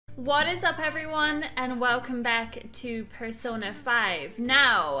What is up, everyone, and welcome back to Persona 5.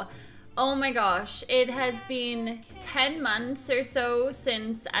 Now, oh my gosh, it has been 10 months or so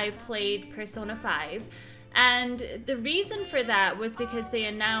since I played Persona 5, and the reason for that was because they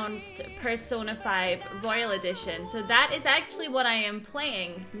announced Persona 5 Royal Edition, so that is actually what I am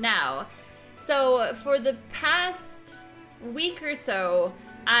playing now. So for the past week or so,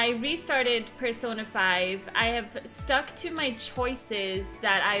 I restarted Persona 5. I have stuck to my choices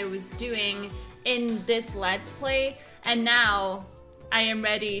that I was doing in this Let's Play, and now I am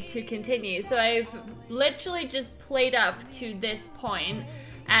ready to continue. So I've literally just played up to this point,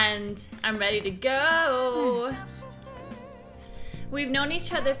 and I'm ready to go. We've known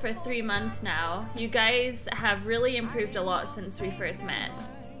each other for 3 months now. You guys have really improved a lot since we first met.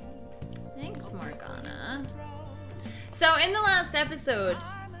 Thanks, Morgana. So in the last episode,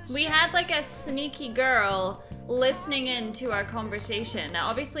 we had like a sneaky girl listening in to our conversation. Now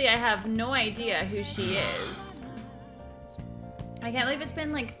obviously I have no idea who she is. I can't believe it's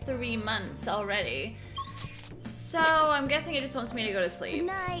been like 3 months already. So I'm guessing it just wants me to go to sleep. Good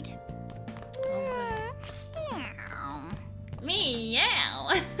night.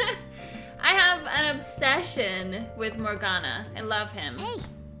 Meow. I have an obsession with Morgana. I love him. Hey.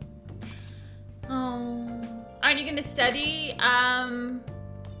 Oh. Aren't you gonna study? I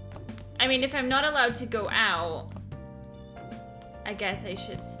mean, if I'm not allowed to go out, I guess I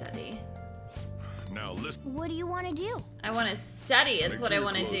should study. Now listen. What do you want to do? I want to study, it's what I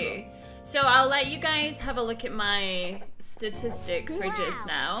want to do. Up. So I'll let you guys have a look at my statistics for just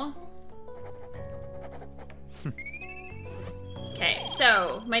now. Okay,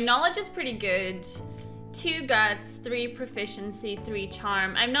 so my knowledge is pretty good. 2 guts, 3 proficiency, 3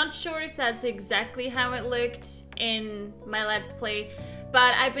 charm. I'm not sure if that's exactly how it looked in my Let's Play,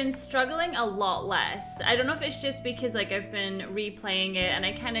 but I've been struggling a lot less. I don't know if it's just because like I've been replaying it and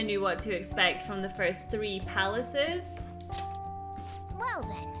I kind of knew what to expect from the first 3 palaces. Well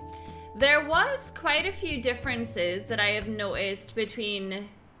then. There was quite a few differences that I have noticed between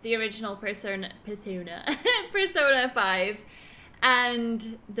the original Persona 5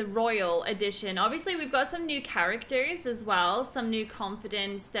 and the Royal Edition. Obviously, we've got some new characters as well, some new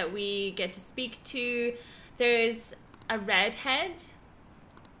confidants that we get to speak to. There's a redhead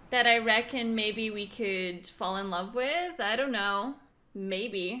that I reckon maybe we could fall in love with. I don't know.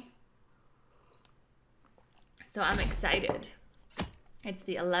 Maybe. So I'm excited. It's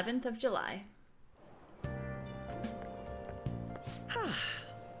the 11th of July.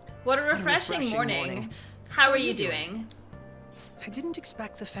 What a refreshing morning. How are you doing? I didn't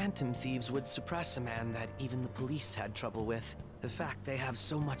expect the Phantom Thieves would suppress a man that even the police had trouble with. The fact they have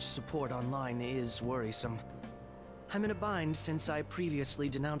so much support online is worrisome. I'm in a bind since I previously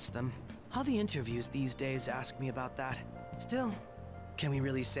denounced them. All the interviews these days ask me about that. Still, can we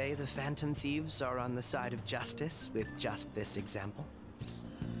really say the Phantom Thieves are on the side of justice with just this example?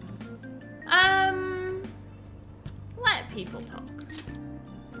 Let people talk.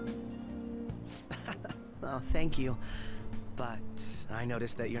 Oh, thank you. But I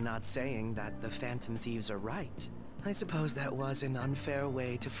noticed that you're not saying that the Phantom Thieves are right. I suppose that was an unfair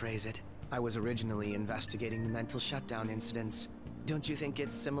way to phrase it. I was originally investigating the mental shutdown incidents. Don't you think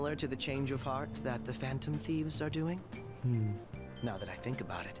it's similar to the change of heart that the Phantom Thieves are doing? Now that I think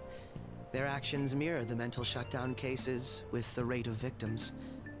about it, their actions mirror the mental shutdown cases with the rate of victims.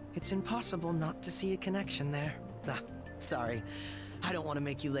 It's impossible not to see a connection there. Ah, sorry. I don't want to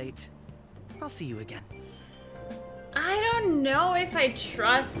make you late. I'll see you again. I don't know if I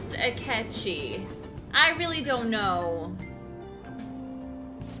trust Akechi. I really don't know.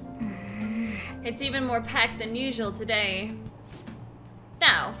 It's even more packed than usual today.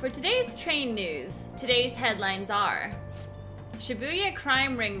 Now, for today's train news, today's headlines are: Shibuya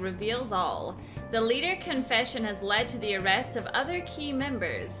crime ring reveals all. The leader confession has led to the arrest of other key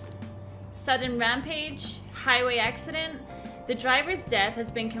members. Sudden rampage, highway accident. The driver's death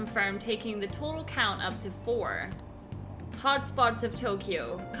has been confirmed, taking the total count up to 4. Hotspots of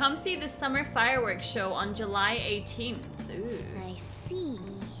Tokyo. Come see the summer fireworks show on July 18th. Ooh. I see.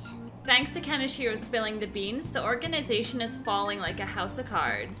 Thanks to Kaneshiro spilling the beans, the organization is falling like a house of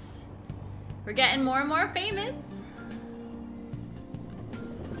cards. We're getting more and more famous.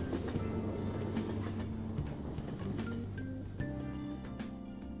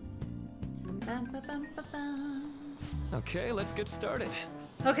 Okay, let's get started.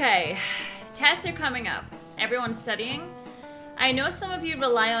 Okay, tests are coming up. Everyone's studying? I know some of you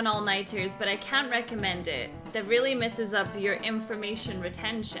rely on all-nighters, but I can't recommend it. That really messes up your information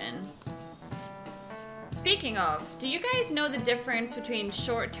retention. Speaking of, do you guys know the difference between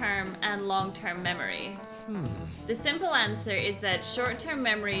short-term and long-term memory? The simple answer is that short-term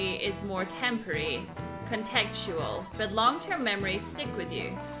memory is more temporary, contextual, but long-term memories stick with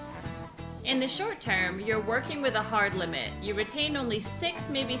you. In the short term, you're working with a hard limit. You retain only 6,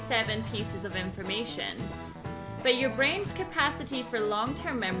 maybe 7 pieces of information. But your brain's capacity for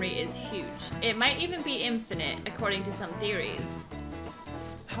long-term memory is huge. It might even be infinite, according to some theories.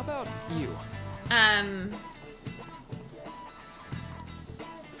 How about you?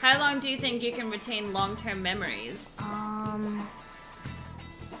 How long do you think you can retain long-term memories?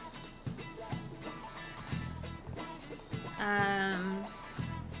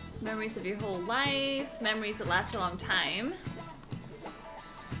 Memories of your whole life, memories that last a long time.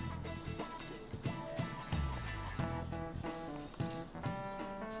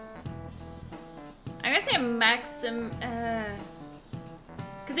 I'm gonna say a maximum,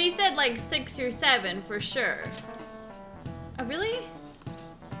 cause he said like 6 or 7 for sure. Oh, really?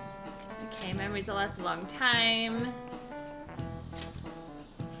 Okay, memories that last a long time.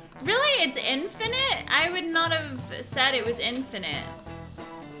 Really? It's infinite? I would not have said it was infinite.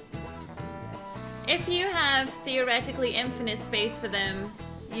 If you have theoretically infinite space for them,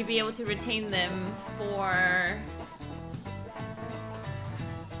 you'd be able to retain them for...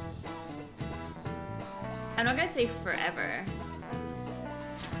 I'm not gonna say forever.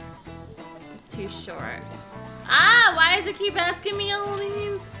 It's too short. Ah, why does it keep asking me all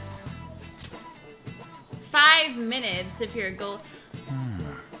these? 5 minutes if you're a gold.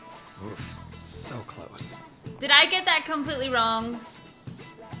 Oof, so close. Did I get that completely wrong?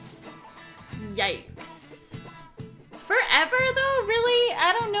 Yikes. Forever though, really?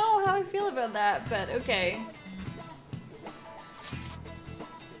 I don't know how I feel about that, but okay.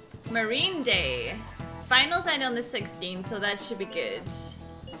 Marine Day. Finals end on the 16th, so that should be good.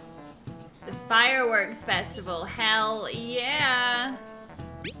 The Fireworks Festival, hell yeah.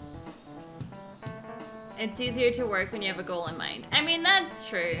 It's easier to work when you have a goal in mind. I mean, that's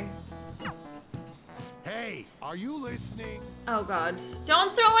true. Hey, are you listening? Oh god.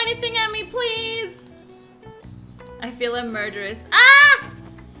 Don't throw anything at me, please! I feel a murderous. Ah!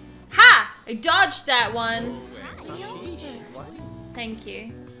 Ha! I dodged that one. Thank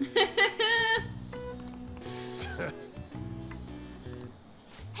you.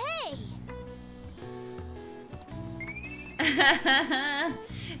 Hey!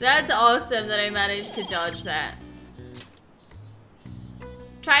 That's awesome that I managed to dodge that.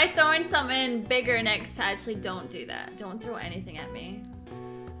 Try throwing something bigger next time. Actually, don't do that. Don't throw anything at me.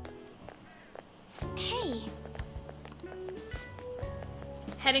 Hey!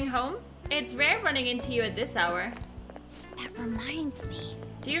 Heading home? It's rare running into you at this hour. That reminds me.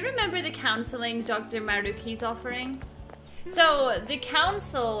 Do you remember the counseling Dr. Maruki's offering? So, the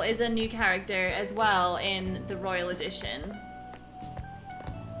council is a new character as well in the Royal Edition.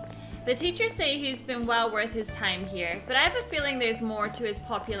 The teachers say he's been well worth his time here, but I have a feeling there's more to his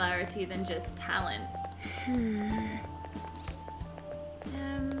popularity than just talent.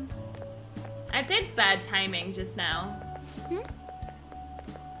 I'd say it's bad timing just now.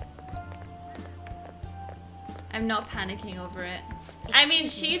 I'm not panicking over it. I mean,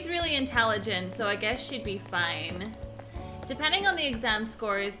 she's really intelligent, so I guess she'd be fine. Depending on the exam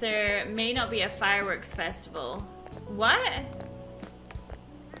scores, there may not be a fireworks festival. What?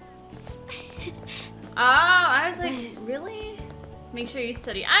 Oh, I was like, really? Make sure you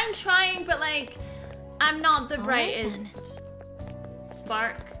study. I'm trying, but like, I'm not the brightest.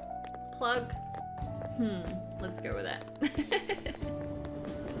 Spark plug. Let's go with that.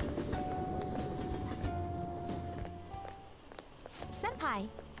 Senpai,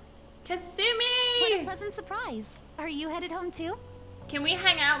 what a Kasumi! pleasant surprise. Are you headed home too? Can we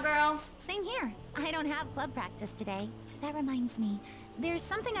hang out, girl? Same here. I don't have club practice today. That reminds me. There's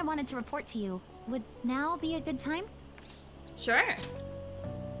something I wanted to report to you. Would now be a good time? Sure.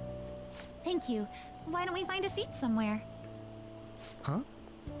 Thank you. Why don't we find a seat somewhere? Huh?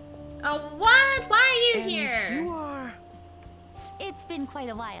 Oh, what? Why are you And here? you are... It's been quite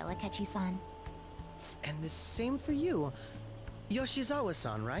a while, Akechi-san. And the same for you.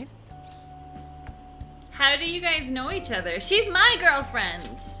 Yoshizawa-san, right? How do you guys know each other? She's my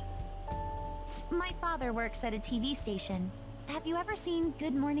girlfriend. My father works at a TV station. Have you ever seen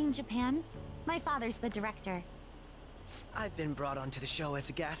Good Morning Japan? My father's the director. I've been brought onto the show as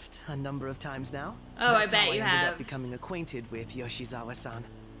a guest a number of times now. Oh, That's I bet how you I ended have. up becoming acquainted with Yoshizawa-san.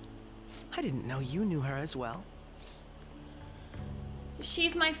 I didn't know you knew her as well.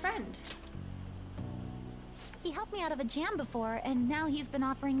 She's my friend. He helped me out of a jam before, and now he's been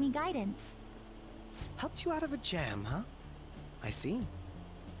offering me guidance. Helped you out of a jam, huh? I see.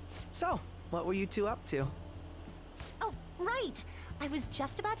 So, What were you two up to? Oh, right! I was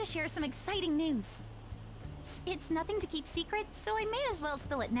just about to share some exciting news. It's nothing to keep secret, so I may as well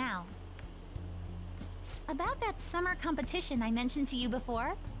spill it now. About that summer competition I mentioned to you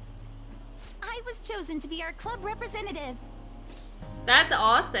before, I was chosen to be our club representative. That's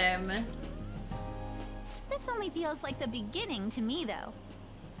awesome. This only feels like the beginning to me, though.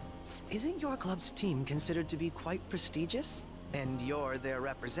 Isn't your club's team considered to be quite prestigious? And you're their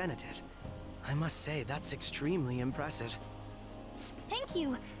representative. I must say, that's extremely impressive. Thank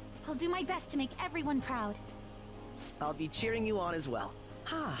you. I'll do my best to make everyone proud. I'll be cheering you on as well.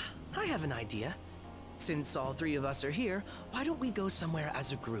 I have an idea. Since all three of us are here, why don't we go somewhere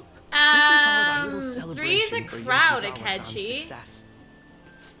as a group? We can call it our little Three's celebration a for crowd, Yoshizawa-san's Akechi. success.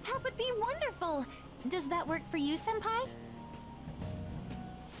 That would be wonderful. Does that work for you, Senpai?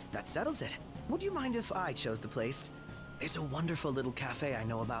 That settles it. Would you mind if I chose the place? There's a wonderful little cafe I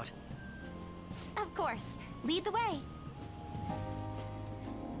know about. Of course. Lead the way.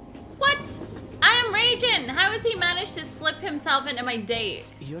 What? I am raging. How has he managed to slip himself into my date?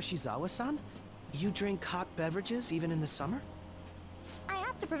 Yoshizawa-san? You drink hot beverages even in the summer? I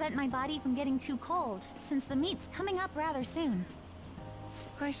have to prevent my body from getting too cold, since the meet's coming up rather soon.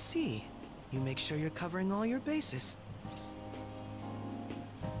 I see. You make sure you're covering all your bases.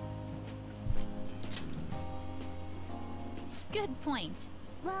 Good point.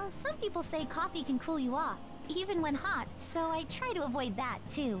 Well, some people say coffee can cool you off, even when hot, so I try to avoid that,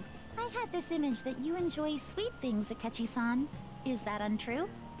 too. I had this image that you enjoy sweet things, Akechi-san. Is that untrue?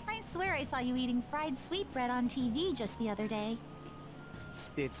 I swear I saw you eating fried sweetbread on TV just the other day.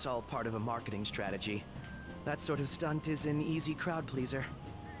 It's all part of a marketing strategy. That sort of stunt is an easy crowd pleaser.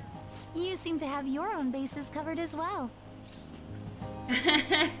 You seem to have your own bases covered as well.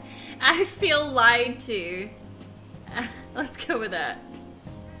 I feel lied to. Let's go with that.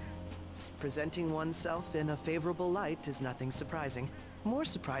 Presenting oneself in a favorable light is nothing surprising. More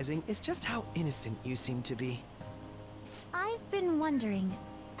surprising is just how innocent you seem to be. I've been wondering,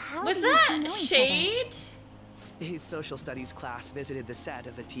 how Was do you two that know each shade? His social studies class visited the set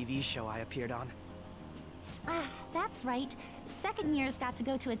of a TV show I appeared on. other? That's right. Second years got to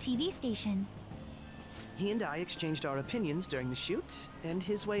go to a TV station. He and I exchanged our opinions during the shoot, and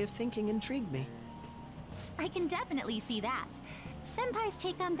his way of thinking intrigued me. I can definitely see that. Senpai's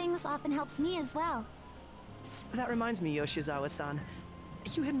take on things often helps me as well. That reminds me, Yoshizawa-san.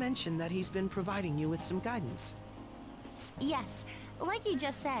 You had mentioned that he's been providing you with some guidance. Yes, like you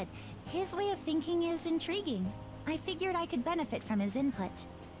just said, his way of thinking is intriguing. I figured I could benefit from his input.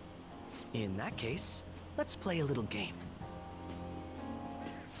 In that case, let's play a little game.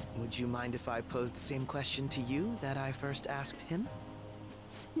 Would you mind if I posed the same question to you that I first asked him?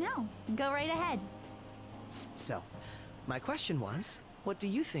 No, go right ahead. So, my question was, what do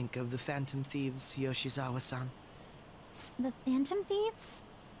you think of the Phantom Thieves, Yoshizawa-san? The Phantom Thieves?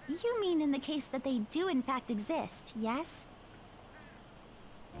 You mean in the case that they do in fact exist, yes?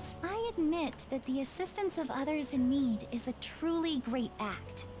 I admit that the assistance of others in need is a truly great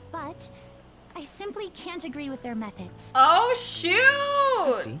act, but I simply can't agree with their methods. Oh, I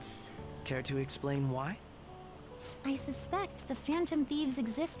shoot! see. Care to explain why? I suspect the Phantom Thieves'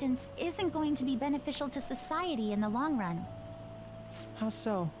 existence isn't going to be beneficial to society in the long run. How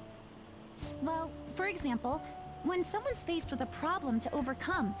so? Well, for example, when someone's faced with a problem to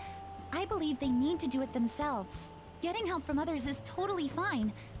overcome, I believe they need to do it themselves. Getting help from others is totally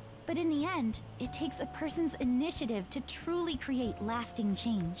fine, but in the end, it takes a person's initiative to truly create lasting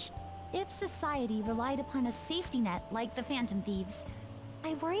change. If society relied upon a safety net like the Phantom Thieves,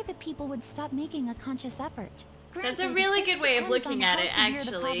 I worry that people would stop making a conscious effort. That's a Granted, really this good way of depends looking on at it, how severe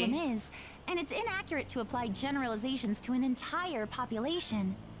actually. The problem is, and it's inaccurate to apply generalizations to an entire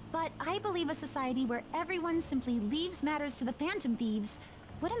population. But I believe a society where everyone simply leaves matters to the Phantom Thieves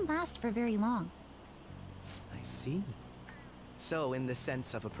wouldn't last for very long. I see. So, in the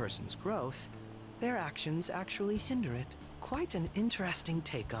sense of a person's growth, their actions actually hinder it. Quite an interesting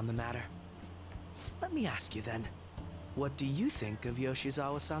take on the matter. Let me ask you then, what do you think of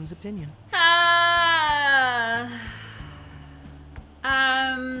Yoshizawa-san's opinion?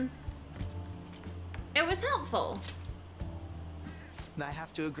 It was helpful. I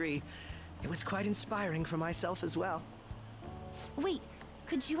have to agree, it was quite inspiring for myself as well. Wait,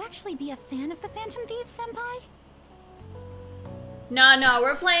 could you actually be a fan of the Phantom Thieves, Senpai? No,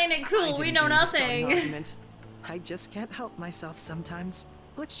 we're playing it I cool. didn't We know mean to start an nothing. argument. I just can't help myself sometimes.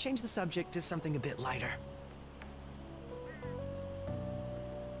 Let's change the subject to something a bit lighter.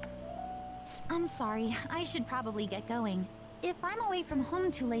 I'm sorry, I should probably get going. If I'm away from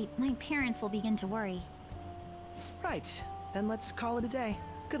home too late, my parents will begin to worry. Right, then let's call it a day.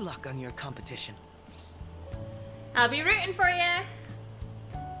 Good luck on your competition. I'll be rooting for you.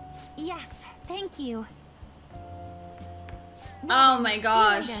 Yes, thank you. Oh my See you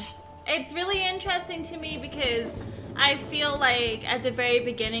gosh. later. It's really interesting to me because I feel like at the very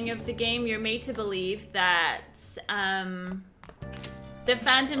beginning of the game, you're made to believe that the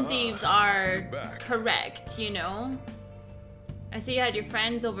Phantom Thieves are correct, you know? I see you had your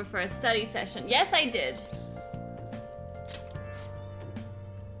friends over for a study session. Yes, I did.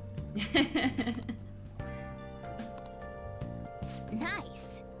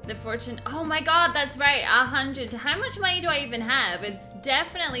 Nice. The fortune. Oh my god, that's right. 100. How much money do I even have? It's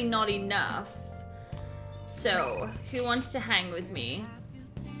definitely not enough. So, who wants to hang with me?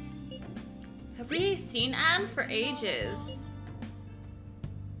 Have we seen Anne for ages?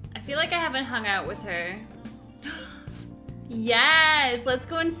 I feel like I haven't hung out with her. Yes, let's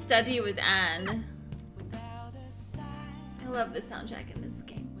go and study with Anne. I love the soundtrack in this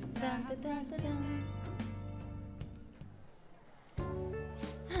game. Dun, dun, dun, dun, dun.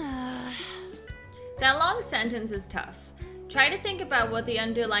 That long sentence is tough. Try to think about what the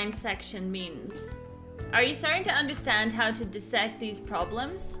underlined section means. Are you starting to understand how to dissect these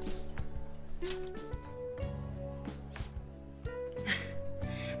problems?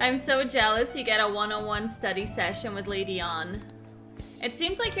 I'm so jealous you get a one-on-one study session with Lady On. It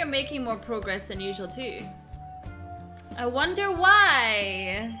seems like you're making more progress than usual too. I wonder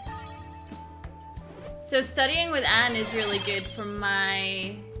why. So studying with Anne is really good for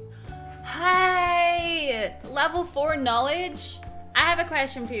my... Hi! Level 4 knowledge? I have a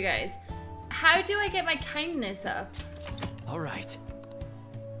question for you guys. How do I get my kindness up? All right.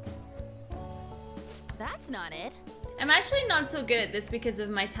 That's not it. I'm actually not so good at this because of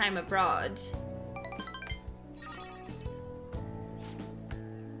my time abroad.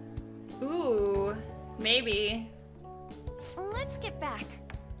 Ooh, maybe. Let's get back.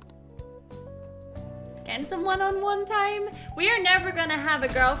 Getting some one-on-one time? We are never gonna have a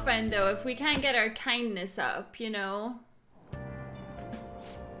girlfriend though if we can't get our kindness up, you know?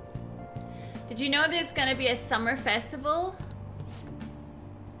 Did you know there's gonna be a summer festival?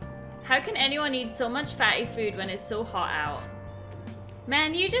 How can anyone eat so much fatty food when it's so hot out?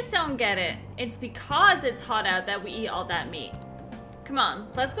 Man, you just don't get it. It's because it's hot out that we eat all that meat. Come on,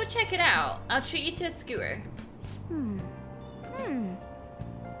 let's go check it out. I'll treat you to a skewer.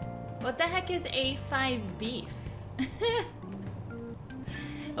 What the heck is A5 beef?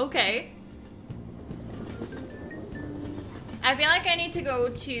 Okay. I feel like I need to go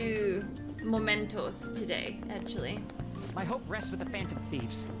to Mementos today, actually. My hope rests with the Phantom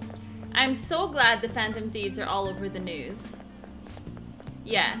Thieves. I'm so glad the Phantom Thieves are all over the news.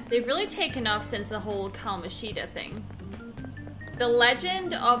 Yeah, they've really taken off since the whole Kamoshida thing. The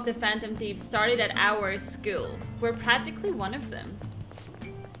legend of the Phantom Thieves started at our school. We're practically one of them.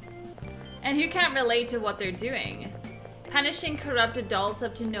 And who can't relate to what they're doing? Punishing corrupt adults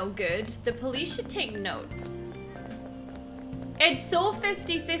up to no good? The police should take notes. It's so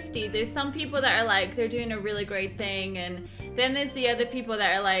 50-50. There's some people that are like, they're doing a really great thing, and then there's the other people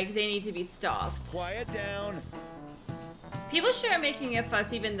that are like, they need to be stopped. Quiet down. People sure are making a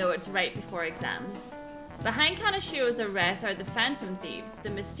fuss even though it's right before exams. Behind Kanashiro's arrest are the Phantom Thieves,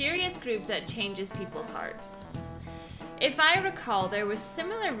 the mysterious group that changes people's hearts. If I recall, there were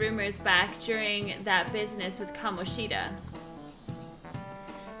similar rumors back during that business with Kamoshida.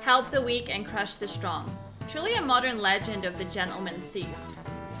 Help the weak and crush the strong. Truly a modern legend of the gentleman thief.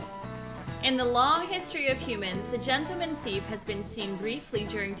 In the long history of humans, the gentleman thief has been seen briefly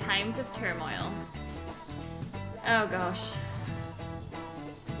during times of turmoil. Oh gosh.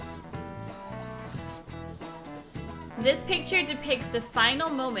 This picture depicts the final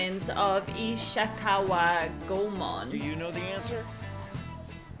moments of Ishikawa Goemon. Do you know the answer?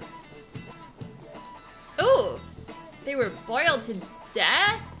 Ooh! They were boiled to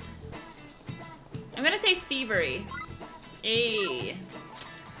death? I'm gonna say thievery. Hey.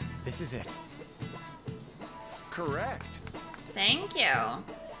 This is it. Correct. Thank you.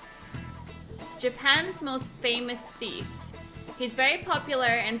 It's Japan's most famous thief. He's very popular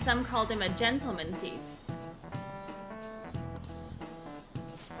and some called him a gentleman thief.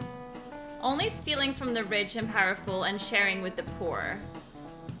 Only stealing from the rich and powerful and sharing with the poor.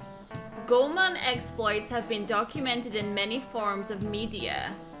 Goemon exploits have been documented in many forms of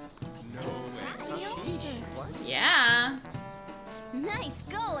media. Yeah. Nice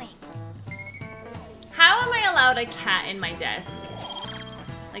going. How am I allowed a cat in my desk?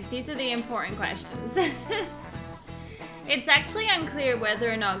 Like, these are the important questions. It's actually unclear whether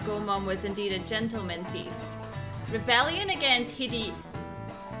or not Goemon was indeed a gentleman thief. Rebellion against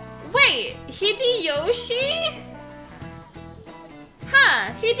Wait, Hideyoshi?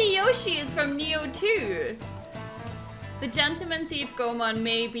 Ha! Hideyoshi is from Neo 2. The gentleman thief Gomon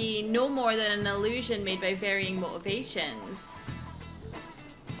may be no more than an illusion made by varying motivations.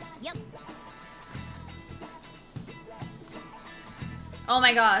 Yep. Oh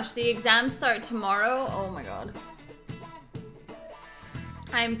my gosh, the exams start tomorrow? Oh my god.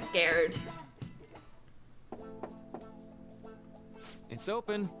 I'm scared. It's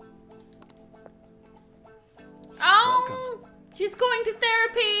open. Oh! Welcome. She's going to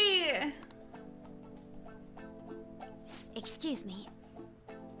therapy! Excuse me.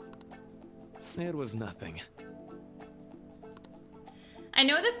 It was nothing. I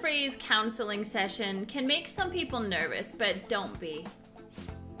know the phrase counseling session can make some people nervous, but don't be.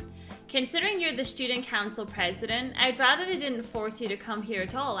 Considering you're the student council president, I'd rather they didn't force you to come here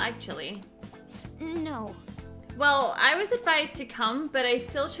at all, actually. No. Well, I was advised to come, but I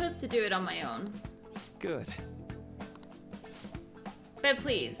still chose to do it on my own. Good. But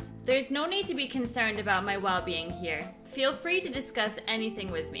please, there's no need to be concerned about my well-being here. Feel free to discuss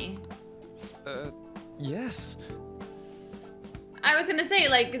anything with me. Yes. I was gonna say,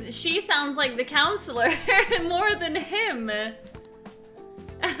 like, she sounds like the counselor more than him.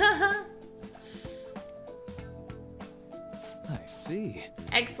 I see.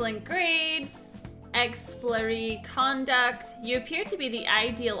 Excellent grades, exemplary conduct. You appear to be the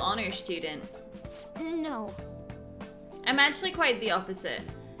ideal honor student. No. I'm actually quite the opposite.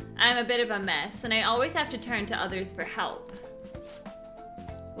 I'm a bit of a mess, and I always have to turn to others for help.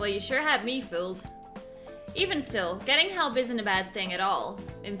 Well, you sure had me fooled. Even still, getting help isn't a bad thing at all.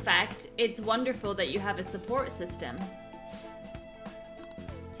 In fact, it's wonderful that you have a support system.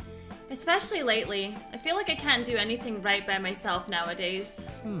 Especially lately, I feel like I can't do anything right by myself nowadays.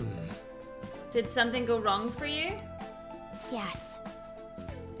 Did something go wrong for you? Yes.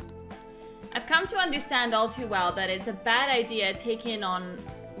 I've come to understand all too well that it's a bad idea taking on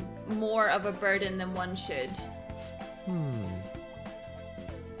more of a burden than one should.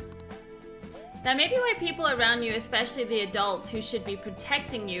 That may be why people around you, especially the adults who should be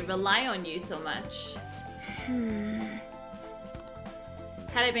protecting you, rely on you so much.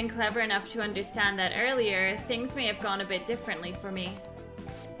 Had I been clever enough to understand that earlier, things may have gone a bit differently for me.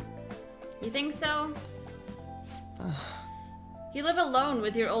 You think so? You live alone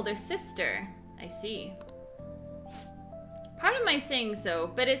with your older sister. I see. Pardon my saying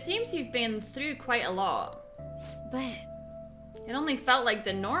so, but it seems you've been through quite a lot. But It only felt like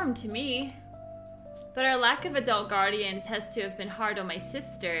the norm to me. But our lack of adult guardians has to have been hard on my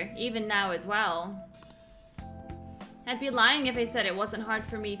sister, even now as well. I'd be lying if I said it wasn't hard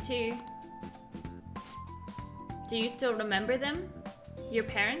for me too. Do you still remember them? Your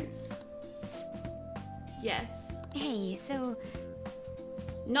parents? Yes. hey, so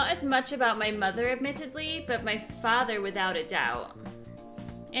Not as much about my mother, admittedly, but my father without a doubt.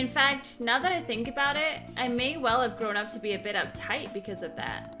 In fact, now that I think about it, I may well have grown up to be a bit uptight because of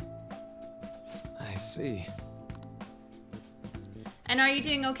that. I see. And are you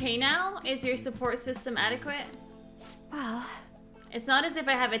doing okay now? Is your support system adequate? well, It's not as if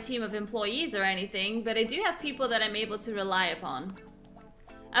I have a team of employees or anything, but I do have people that I'm able to rely upon.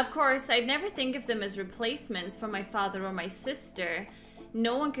 Of course, I'd never think of them as replacements for my father or my sister.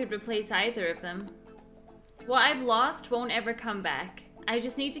 No one could replace either of them. What I've lost won't ever come back. I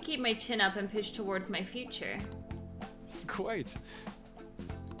just need to keep my chin up and push towards my future. Quite.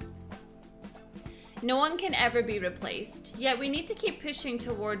 No one can ever be replaced, yet we need to keep pushing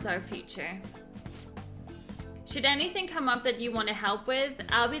towards our future. Should anything come up that you want to help with,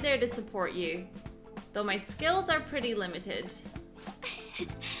 I'll be there to support you. Though my skills are pretty limited.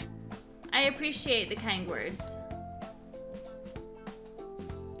 I appreciate the kind words.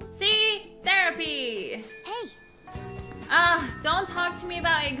 See? Therapy! hey, Don't talk to me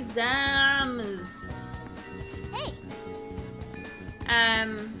about exams. hey,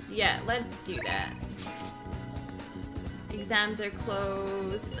 Yeah, let's do that. Exams are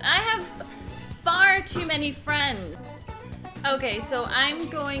close. I have far too many friends. Okay, so I'm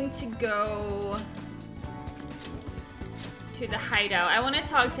going to go to the hideout. I want to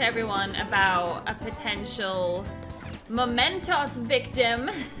talk to everyone about a potential momentous victim.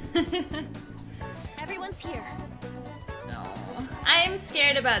 everyone's here. No. I'm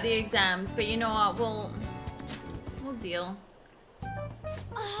scared about the exams, but you know what? We'll deal.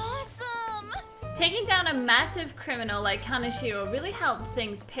 Awesome! Taking down a massive criminal like Kaneshiro really helped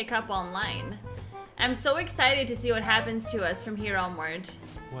things pick up online. I'm so excited to see what happens to us from here onward.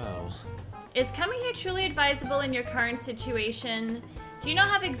 Well, Is coming here truly advisable in your current situation? Do you not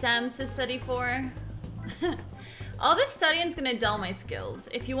have exams to study for? All this studying's gonna dull my skills.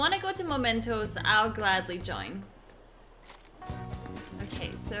 If you want to go to Mementos, I'll gladly join.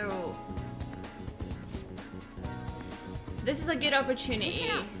 Okay, so this is a good opportunity.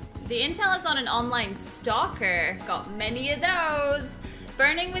 The intel is on an online stalker. Got many of those.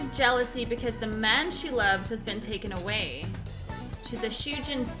 Burning with jealousy because the man she loves has been taken away. She's a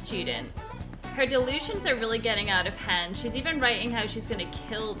Shujin student. Her delusions are really getting out of hand. She's even writing how she's gonna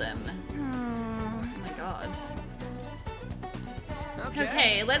kill them. Oh my god.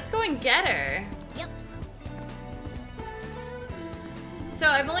 Okay, let's go and get her. Yep. So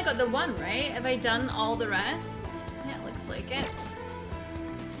I've only got the one, right? Have I done all the rest? Yeah, it looks like it.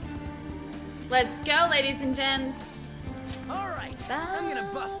 Let's go, ladies and gents. Alright, I'm gonna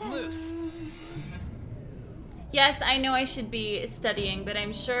bust loose. Yes, I know I should be studying, but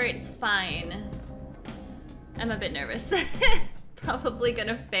I'm sure it's fine. I'm a bit nervous. Probably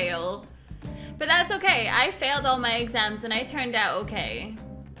gonna fail. But that's okay. I failed all my exams and I turned out okay.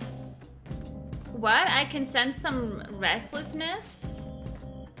 What? I can sense some restlessness?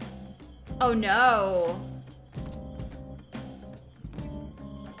 Oh no.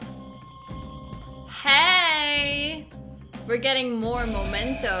 Hey! We're getting more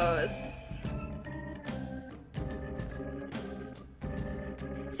mementos.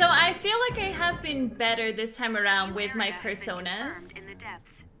 So I feel like I have been better this time around with my personas. In the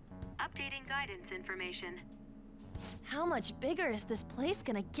depths. Updating guidance information. How much bigger is this place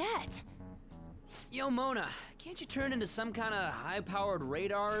gonna get? Yo, Mona, can't you turn into some kind of high-powered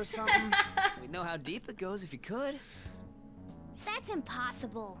radar or something? We'd know how deep it goes if you could. That's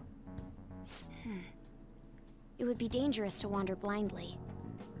impossible. It would be dangerous to wander blindly.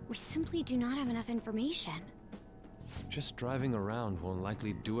 We simply do not have enough information. Just driving around won't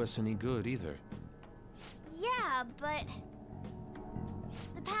likely do us any good either. Yeah, but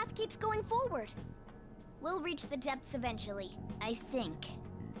the path keeps going forward. We'll reach the depths eventually, I think.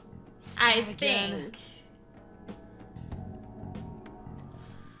 I think.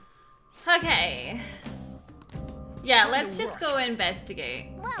 Okay. Yeah, let's just go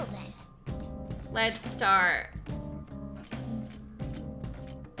investigate. Well then. Let's start.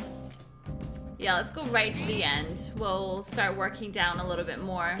 Yeah, let's go right to the end. We'll start working down a little bit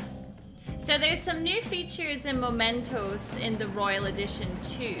more. So there's some new features and mementos in the Royal Edition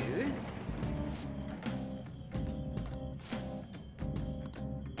too.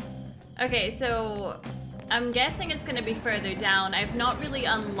 Okay, so I'm guessing it's gonna be further down. I've not really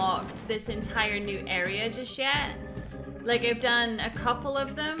unlocked this entire new area just yet. Like, I've done a couple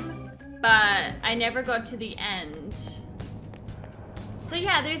of them, but I never got to the end. So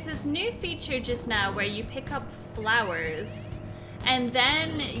yeah, there's this new feature just now where you pick up flowers and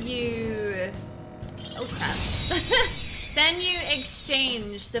then you... Oh crap. Then you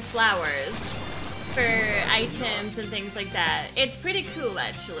exchange the flowers for items and things like that. It's pretty cool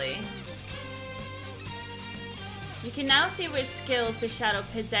actually. You can now see which skills the shadow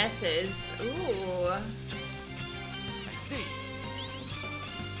possesses. Ooh. I see.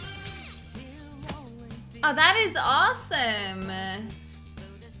 Oh, that is awesome.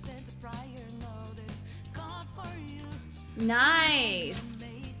 Nice.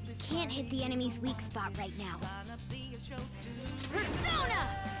 Can't hit the enemy's weak spot right now. Persona!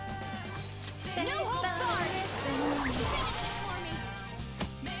 No hold guard!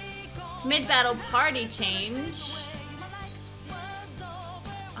 Mid-battle party change.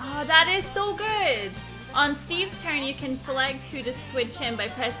 Oh, that is so good. On Steve's turn, you can select who to switch in by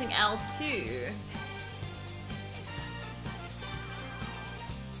pressing L2.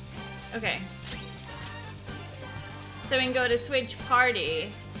 Okay. So we can go to switch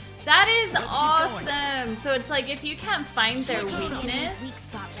party. That is awesome. So it's like if you can't find their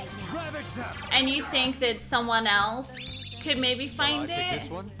weakness and you think that someone else could maybe find it.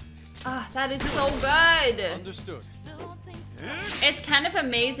 Oh, that is so good. Understood. It's kind of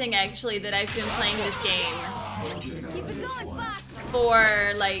amazing actually that I've been playing this game Keep it going, Fox!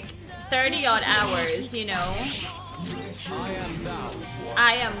 for like 30 odd hours, you know? I am thou.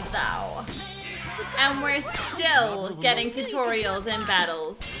 I am thou. And we're still getting tutorials and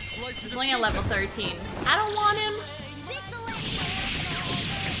battles. It's only at level 13. I don't want him.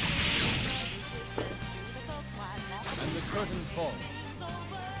 And the curtain falls.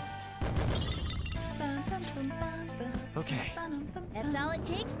 Okay. That's all it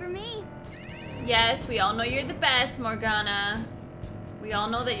takes for me. Yes, we all know you're the best, Morgana. We all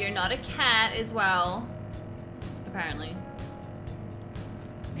know that you're not a cat as well. Apparently.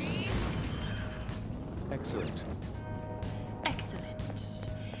 Excellent. Excellent.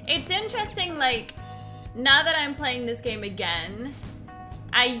 It's interesting, like, now that I'm playing this game again,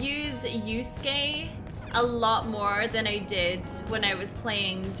 I use Yusuke a lot more than I did when I was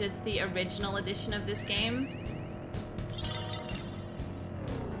playing just the original edition of this game.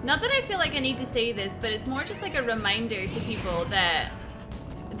 Not that I feel like I need to say this, but it's more just like a reminder to people that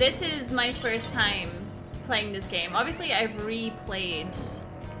this is my first time playing this game. Obviously, I've replayed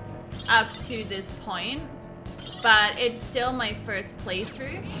up to this point, but it's still my first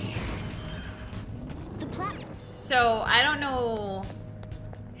playthrough. So I don't know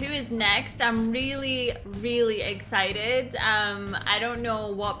who is next. I'm really, really excited. I don't know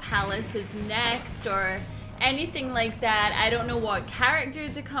what palace is next or anything like that. I don't know what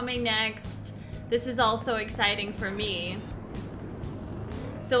characters are coming next. This is also exciting for me.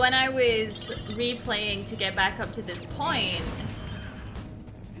 So when I was replaying to get back up to this point,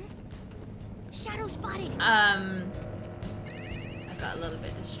 Shadow spotted. I got a little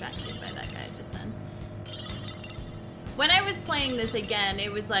bit distracted by that guy just then. When I was playing this again,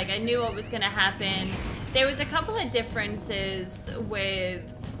 it was like I knew what was gonna happen. There was a couple of differences with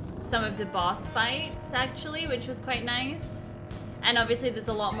some of the boss fights actually, which was quite nice. And obviously there's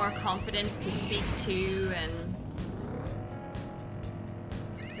a lot more confidence to speak to, and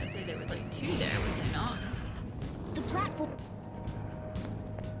I'd say there was like 2 there, was there not? The platform.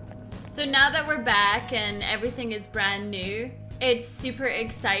 So now that we're back and everything is brand new, it's super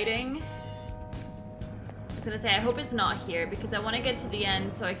exciting. I was gonna say, I hope it's not here because I want to get to the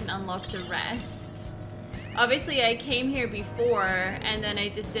end so I can unlock the rest. Obviously I came here before and then I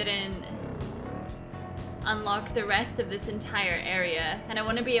just didn't unlock the rest of this entire area, and I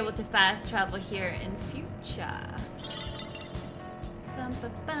want to be able to fast travel here in future. Bum,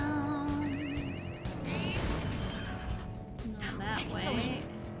 bum, bum. Not that way.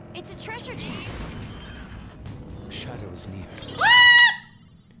 It's a treasure chest. Shadow is near. What?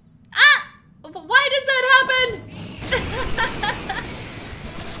 Ah! Why does that happen?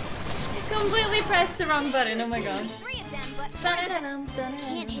 Completely pressed the wrong button. Oh my gosh. 3 of them, but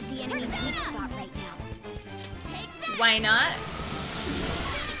can't hit the enemy's weak spot right now. Why not?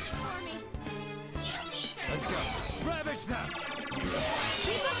 Let's go. Ravage them.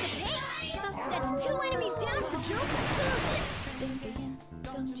 Keep up the pace. That's 2 enemies down for Joker.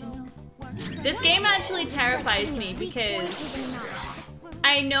 This game actually terrifies me because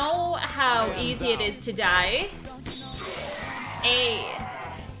I know how easy it is to die.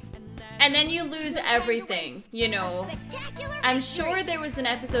 And then you lose everything, you know. I'm sure there was an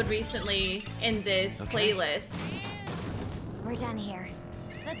episode recently in this playlist We're done here.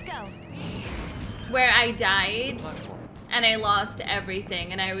 Let's go. where I died and I lost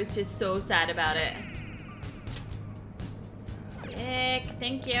everything and I was just so sad about it. Sick,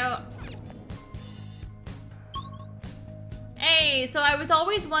 thank you. Hey, so I was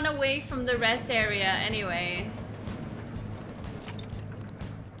always 1 away from the rest area anyway.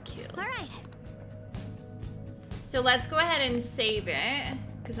 All right. So let's go ahead and save it,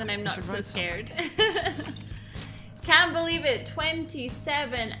 because then I'm not so scared. Can't believe it,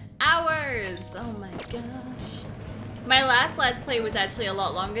 27 hours! Oh my gosh. My last Let's Play was actually a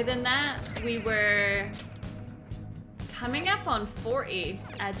lot longer than that. We were coming up on 40,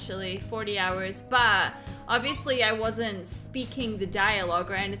 actually, 40 hours, but obviously I wasn't speaking the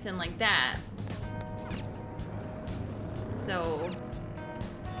dialogue or anything like that. So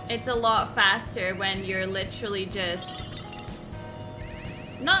it's a lot faster when you're literally just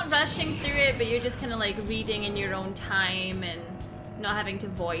not rushing through it, but you're just kind of like reading in your own time and not having to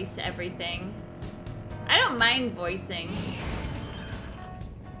voice everything. I don't mind voicing.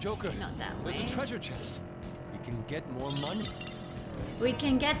 Joker, Not that there's way. a treasure chest. We can get more money. We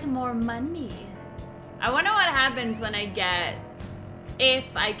can get more money. I wonder what happens when I get,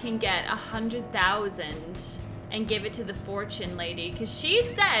 if I can get 100,000 and give it to the fortune lady, because she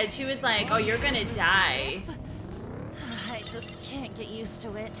said, she was like, oh, you're gonna die. I just can't get used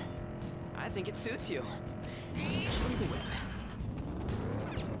to it. I think it suits you. Especially the whip.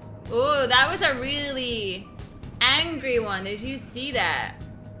 Ooh, that was a really angry one. Did you see that?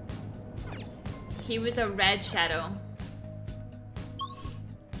 He was a red shadow.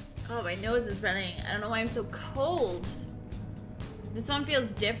 Oh, my nose is running. I don't know why I'm so cold. This one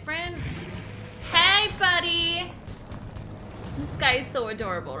feels different. Hey, buddy! This guy is so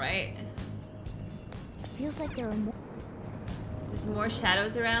adorable, right? Feels like there are more. There's more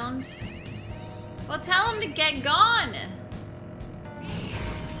shadows around. Well, tell him to get gone!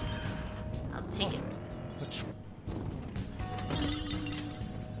 I'll take it.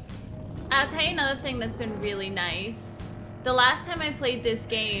 I'll tell you another thing that's been really nice. The last time I played this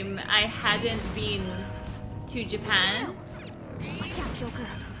game, I hadn't been to Japan. Watch out, Joker.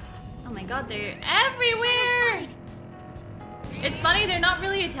 Oh my god, they're everywhere! It's funny, they're not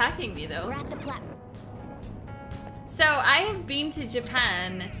really attacking me though. We're at the platform. So I have been to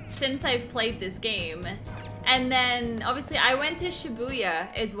Japan since I've played this game, And then obviously I went to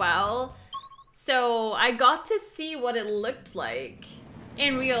Shibuya as well. So I got to see what it looked like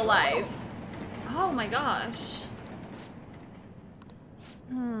in real life. Oh my gosh.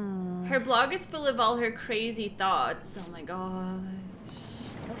 Her blog is full of all her crazy thoughts. Oh my gosh.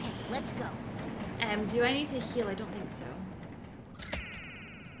 Okay, let's go. Do I need to heal? I don't think so.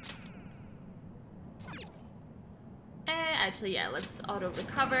 Actually, yeah, let's auto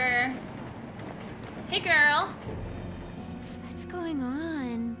recover. Hey, girl. What's going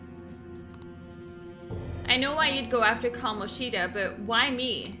on? I know why you'd go after Kamoshida, but why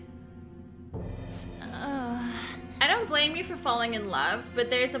me? I don't blame you for falling in love,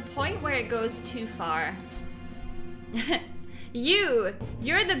 but there's a point where it goes too far. You're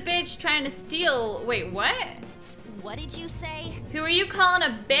the bitch trying to steal. Wait, what? What did you say? Who are you calling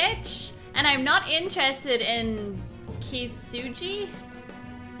a bitch? And I'm not interested in Kisuji?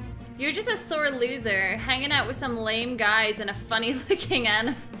 You're just a sore loser, hanging out with some lame guys and a funny looking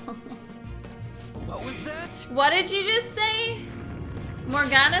animal. What was that? What did you just say?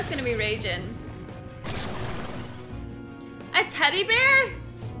 Morgana's gonna be raging. A teddy bear?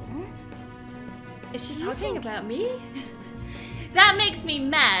 Is she talking about me? That makes me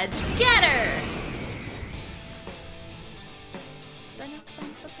mad. Get her!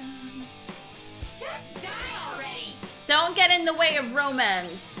 Just die already! Don't get in the way of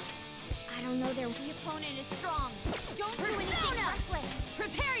romance. I don't know, the opponent is strong. Don't do anything reckless.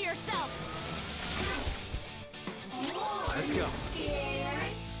 Prepare yourself. Let's go.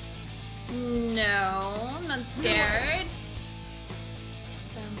 No, I'm not scared.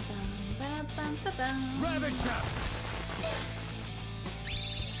 Ravage them!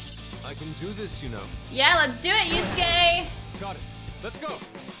 I can do this, you know. Yeah, let's do it, Yusuke. Got it. Let's go.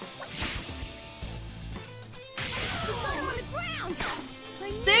 On the ground!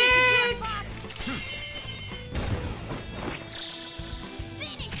 Sick!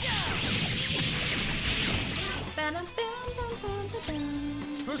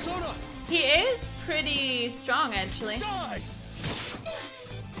 Persona! He is pretty strong, actually. Die!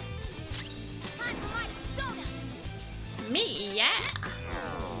 Time for my persona! Me, yeah.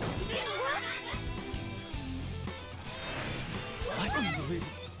 I don't believe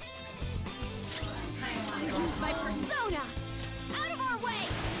Use my persona! Out of our way!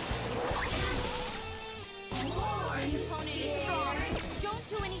 The opponent is strong. Don't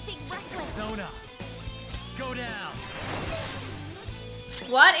do anything reckless. Persona! Go down!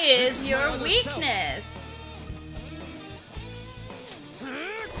 What is your weakness? The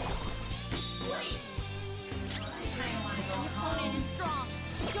opponent is strong.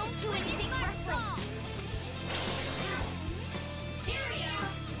 Don't do anything reckless. Damn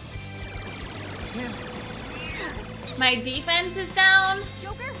it! My defense is down.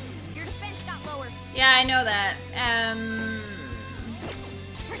 Joker, your defense got lower. Yeah, I know that.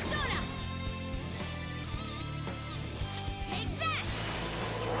 Persona! Take that!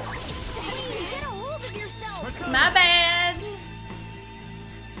 Hey, get a hold of yourself! Persona! My bad.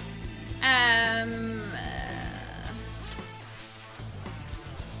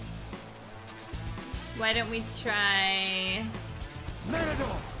 Why don't we try?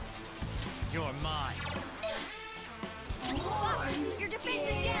 Matador! You're mine. Your defense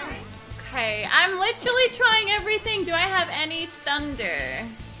is down. Okay, I'm literally trying everything. Do I have any thunder?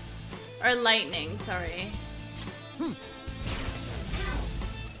 Or lightning, sorry.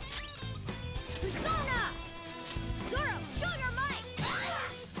 Persona! Zoro, show your might!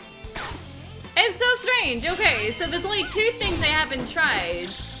 It's so strange. Okay, so there's only two things I haven't tried.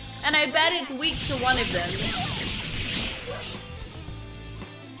 And I bet it's weak to one of them.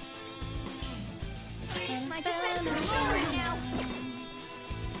 My defense is low right now.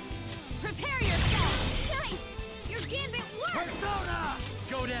 Prepare yourself! Nice! Your gambit worked! Persona!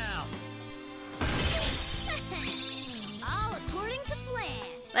 Go down! All according to plan.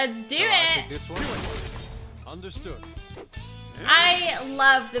 Let's do So I take it. this one. Understood. I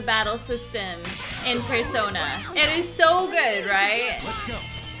love the battle system in Persona. It is so good, right? Let's go!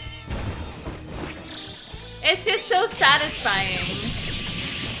 It's just so satisfying.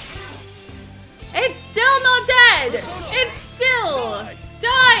 It's still not dead. It's still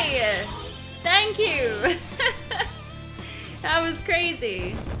die. Thank you. That was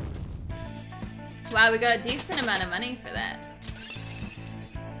crazy. Wow, we got a decent amount of money for that.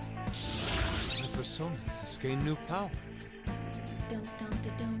 My persona has gained new power.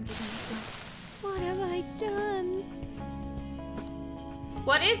 What have I done?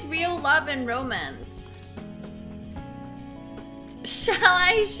 What is real love and romance? Shall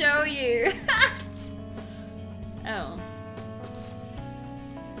I show you? Oh.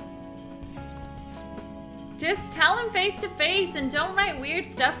 Just tell him face to face and don't write weird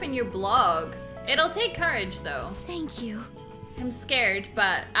stuff in your blog. It'll take courage though. Thank you. I'm scared,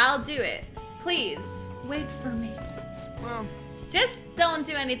 but I'll do it. Please, wait for me. Well, just don't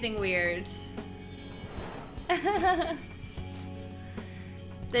do anything weird. The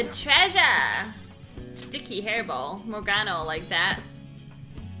treasure! Sticky hairball. Morgano like that.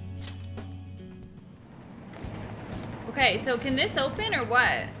 Okay, so can this open or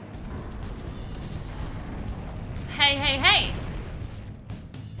what? Hey, hey, hey!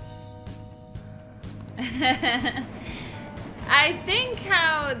 I think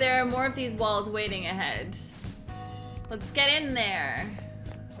how there are more of these walls waiting ahead. Let's get in there.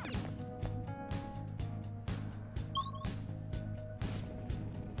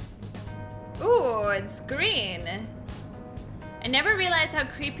 Ooh, it's green. I never realized how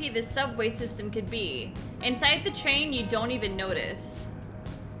creepy this subway system could be. Inside the train, you don't even notice.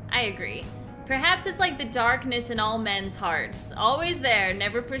 I agree. Perhaps it's like the darkness in all men's hearts. Always there,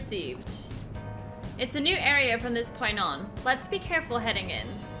 never perceived. It's a new area from this point on. Let's be careful heading in.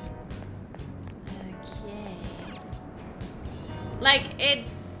 Okay. Like,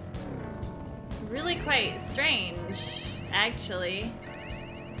 it's really quite strange, actually.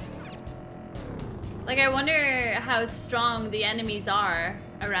 Like, I wonder how strong the enemies are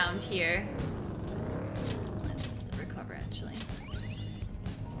around here. Let's recover, actually.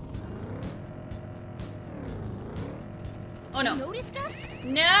 Oh no. Noticed us?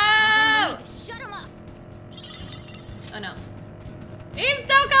 No! We need to shut him up. Oh no. He's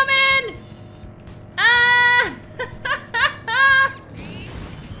still coming! Ah!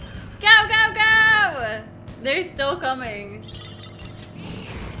 Go, go, go! They're still coming.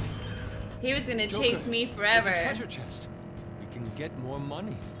 He was gonna chase me forever. There's a treasure chest. We can get more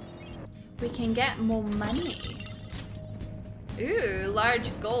money. We can get more money. Ooh, large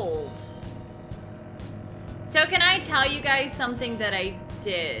gold. So can I tell you guys something that I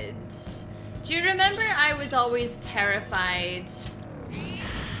did? Do you remember I was always terrified?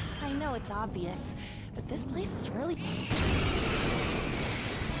 I know it's obvious, but this place is really...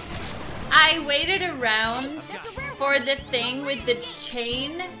 I waited around for the thing with the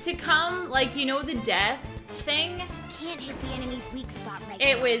chain to come, like, you know, the death thing? Can't hit the enemy's weak spot right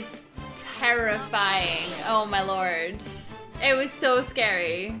It now. was terrifying. Oh my lord. It was so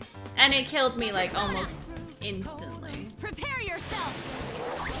scary. And it killed me, like, almost instantly. Prepare yourself!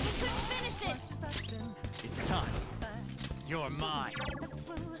 We couldn't finish it! It's time. You're mine.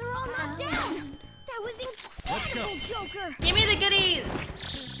 They're all knocked down! That was Let's go. incredible, Joker! Give me the goodies!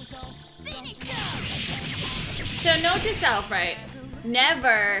 Finish him! So note to self, right?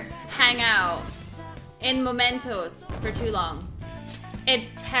 Never hang out in mementos for too long.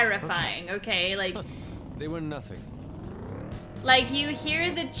 It's terrifying, okay? Like, They were nothing. like you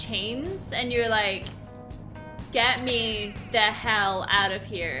hear the chains and you're like, get me the hell out of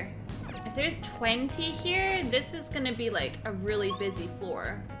here. If there's 20 here, this is gonna be like a really busy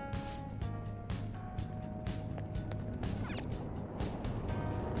floor.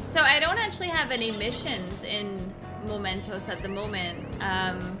 So I don't actually have any missions in Mementos at the moment.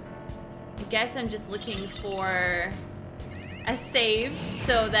 I guess I'm just looking for a save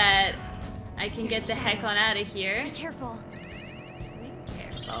so that I can get the heck on out of here. Be careful.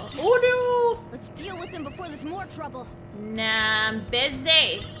 Careful. Oh no! Let's deal with them before there's more trouble. Nah, I'm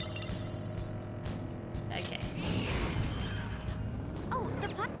busy. Okay. Oh, the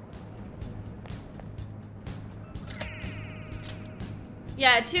platform.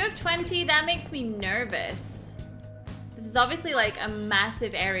 Yeah, 2 of 20, that makes me nervous. This is obviously like a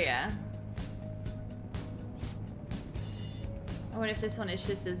massive area. I wonder if this one is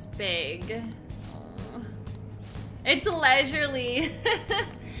just as big. Oh. It's leisurely.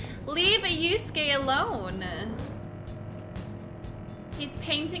 Leave Yusuke alone. He's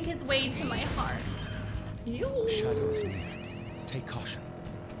painting his way to my heart. Ew. Shadows. Take caution.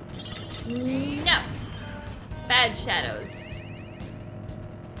 No. Bad shadows.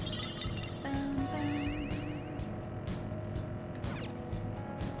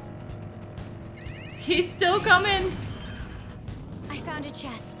 He's still coming. I found a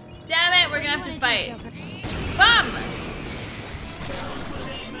chest. Damn it, we're gonna have to fight. Bum!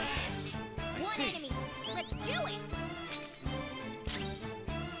 One enemy. Let's do it.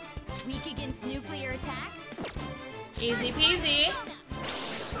 Weak against nuclear attacks. Easy peasy.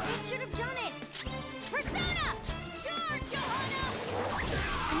 We should have done it. Persona! Charge, Johanna!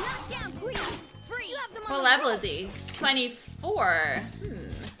 Knock down, please. Free. You have them on What the level rope. is he? 24.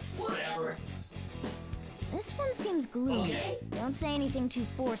 Whatever. This one seems gloomy. Don't say anything too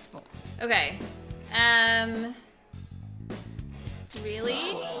forceful. Okay.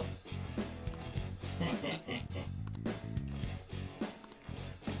 Really?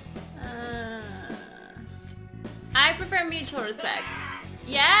 I prefer mutual respect.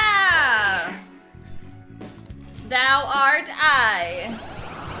 Yeah! Thou art I.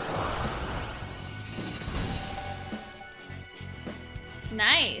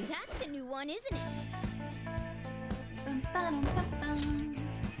 Nice. That's a new one, isn't it?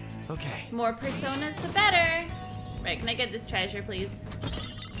 Okay. More personas, the better. Right, can I get this treasure, please?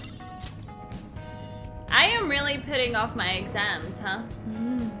 I am really putting off my exams, huh?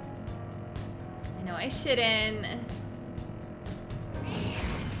 I know I shouldn't.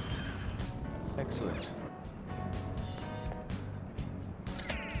 Excellent.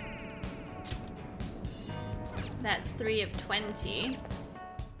 That's 3 of 20.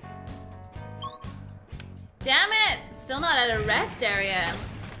 Damn it! Still not at a rest area.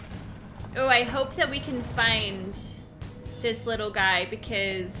 Oh, I hope that we can find this little guy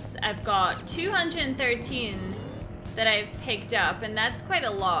because I've got 213 that I've picked up, and that's quite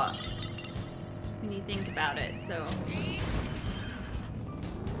a lot when you think about it, so.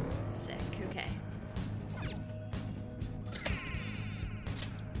 Sick, okay.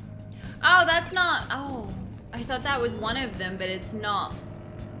 Oh, that's not, oh. I thought that was one of them, but it's not.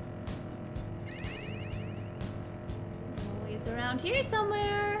 Oh, he's around here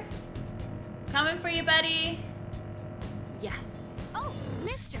somewhere. Coming for you, buddy. Yes. Oh,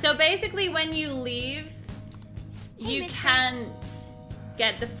 mister. So basically, when you leave, you mister. can't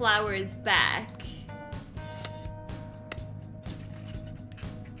get the flowers back.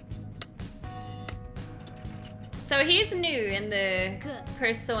 So he's new in the Good.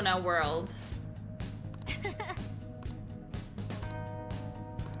 Persona world.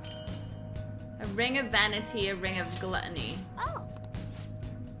 A ring of vanity, a ring of gluttony. Oh,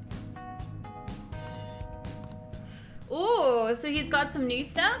 Ooh, so he's got some new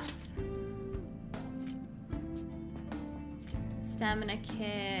stuff? Stamina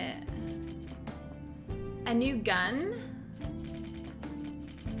kit. A new gun?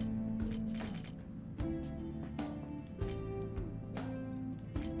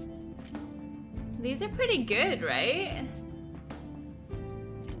 These are pretty good, right?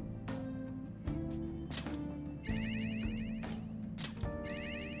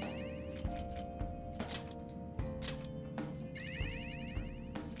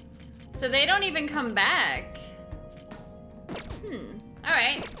 So they don't even come back.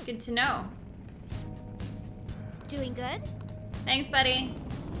 Alright, good to know. doing good? Thanks, buddy.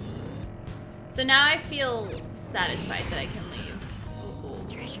 So now I feel satisfied that I can leave. Ooh.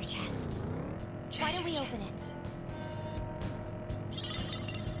 Treasure chest. Why don't we open it?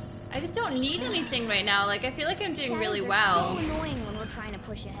 I just don't need anything right now. Like, I feel like I'm doing Shadows really are well. so annoying when we're trying to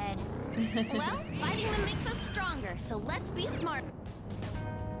push ahead. Well, fighting them makes us stronger, so let's be smart.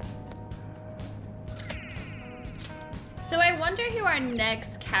 So I wonder who our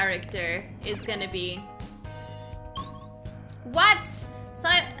next character is gonna be. What?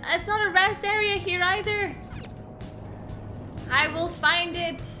 It's not a rest area here either. I will find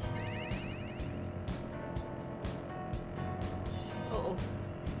it. Uh-oh.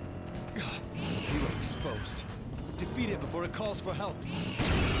 You are exposed. Defeat it before it calls for help.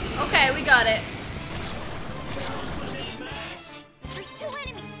 Okay, we got it. There's two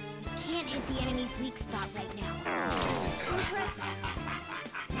enemies. Can't hit the enemy's weak spot right now. Persona!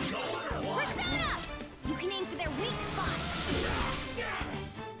 You can aim for their weak spot.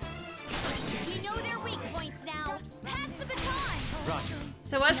 We know their weak points now. Pass the baton. Roger.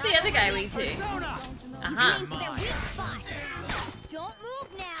 So what's the other guy weak to? Persona! Uh-huh. Aim for their weak spot. Don't move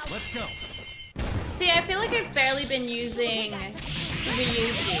now. Let's go. See, I feel like I've barely been using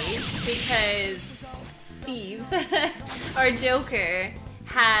Ryuji because Steve, our Joker,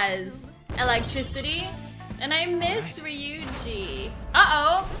 has electricity, and I miss Ryuji.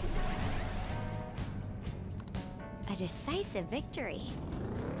 Uh-oh! A decisive victory.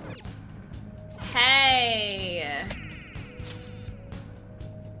 Hey!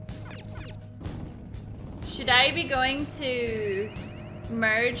 Should I be going to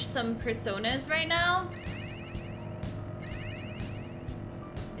merge some personas right now?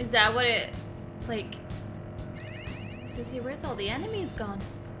 Is that what it, like, Suzy, where's all the enemies gone?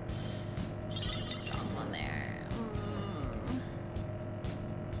 Strong one there.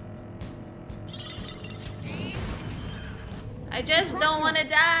 I just don't want to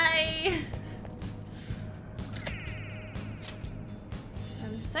die.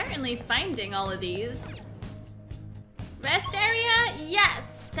 I'm certainly finding all of these. Rest area?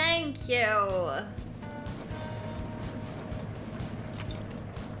 Yes, thank you.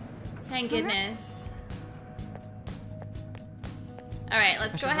 Thank goodness. All right,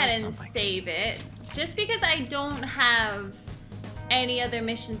 let's go ahead and save it. Just because I don't have any other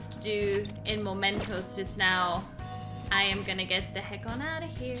missions to do in Mementos just now, I am gonna get the heck on out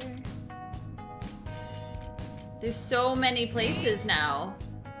of here. There's so many places now.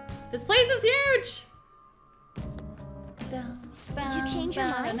 This place is huge! Did you change your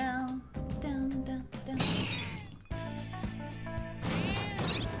mind?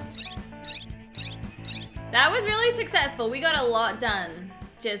 That was really successful. We got a lot done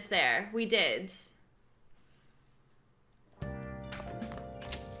just there. We did.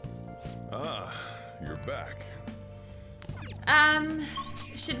 Ah, you're back.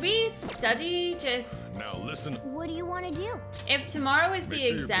 Should we study just... Now listen. What do you want to do? If tomorrow is the Make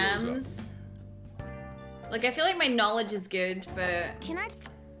sure your blows exams... Like, I feel like my knowledge is good, but... Can I?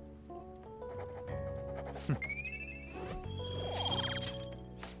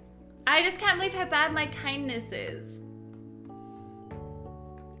 I just can't believe how bad my kindness is.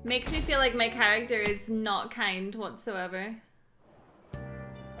 Makes me feel like my character is not kind whatsoever.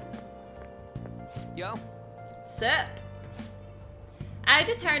 Yo. Sup? I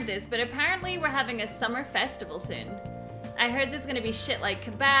just heard this, but apparently we're having a summer festival soon. I heard there's gonna be shit like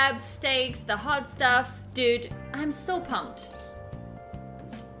kebabs, steaks, the hot stuff. Dude, I'm so pumped.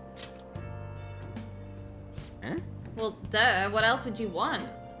 Huh? Well, duh, what else would you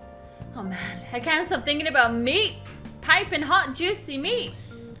want? Oh man, I can't stop thinking about meat. Piping hot, juicy meat.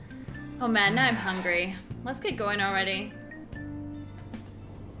 Oh man, now I'm hungry. Let's get going already.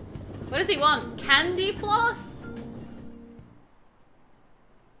 What does he want? Candy floss?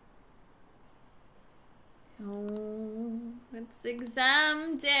 Oh, it's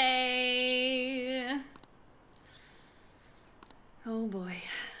exam day. Oh boy.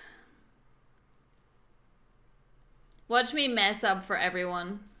 Watch me mess up for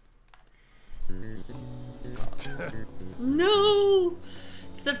everyone. No!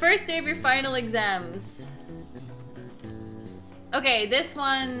 It's the first day of your final exams. Okay, this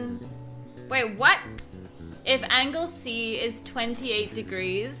one... Wait, what? If angle C is 28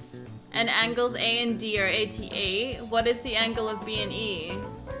 degrees and angles A and D are 88, what is the angle of B and E?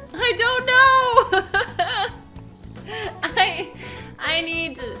 I don't know!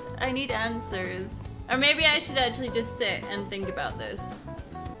 I need answers. Or maybe I should actually just sit and think about this.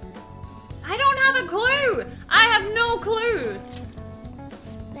 I don't have a clue! I have no clue!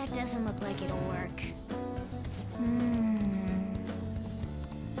 That doesn't look like it'll work.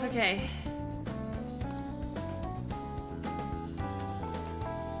 Okay.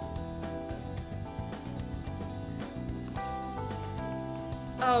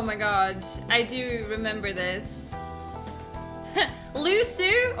 Oh my god, I do remember this. Lu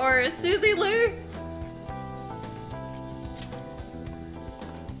Su or Suzy Lu?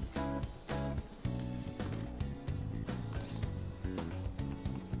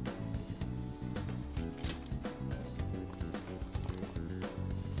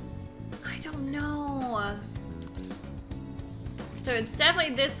 I don't know. So it's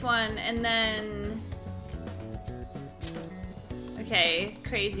definitely this one, and then... Okay,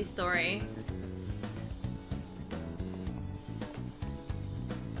 crazy story.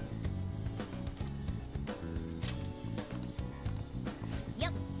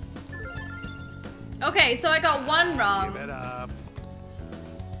 Yep. Okay, so I got one wrong. Give it up.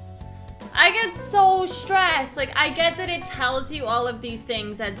 I get so stressed. Like, I get that it tells you all of these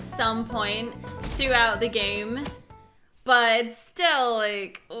things at some point throughout the game, but it's still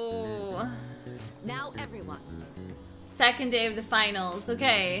like, oh. Now everyone. Second day of the finals,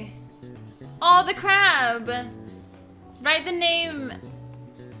 okay. Oh, the crab! Write the name.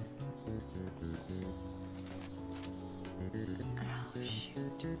 Oh,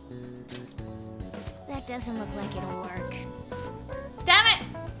 shoot. That doesn't look like it'll work. Damn it!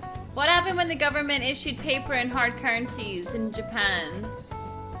 What happened when the government issued paper and hard currencies in Japan?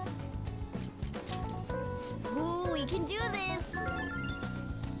 Ooh, we can do this!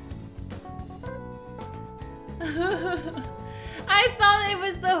 I thought it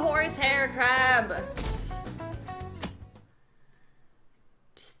was the horsehair crab.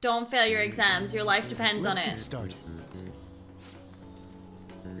 Just don't fail your exams. Your life depends on Let's get it. started.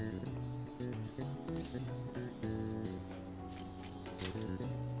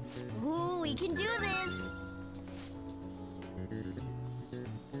 Ooh, we can do this!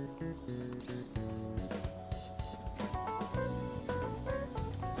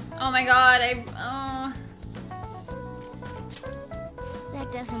 Oh my god,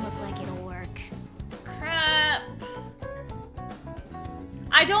 That doesn't look like it'll work. crap.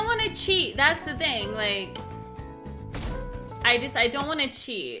 I don't want to cheat. That's the thing. Like, I don't want to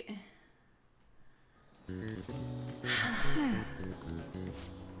cheat.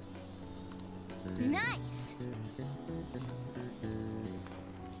 Nice.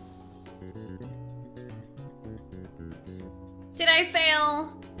 Did I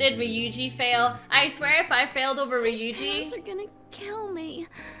fail? Did Ryuji fail? I swear if I failed over Ryuji... Hands are gonna kill me.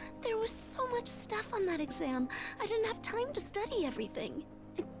 There was so much stuff on that exam. I didn't have time to study everything.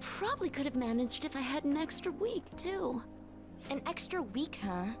 I probably could have managed if I had an extra week, too. An extra week,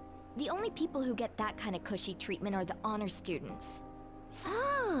 huh? The only people who get that kind of cushy treatment are the honor students.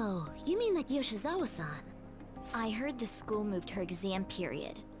 Oh, you mean like Yoshizawa-san? I heard the school moved her exam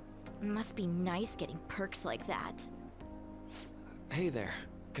period. Must be nice getting perks like that. Hey there.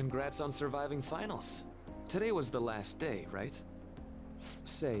 Congrats on surviving finals. Today was the last day, right?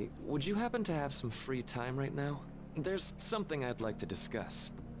 Say, would you happen to have some free time right now? There's something I'd like to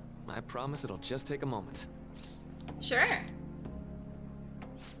discuss. I promise it'll just take a moment. Sure.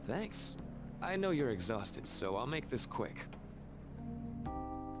 Thanks. I know you're exhausted, so I'll make this quick.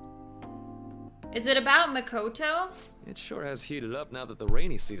 Is it about Makoto? It sure has heated up now that the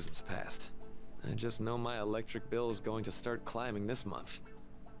rainy season's passed. I just know my electric bill is going to start climbing this month.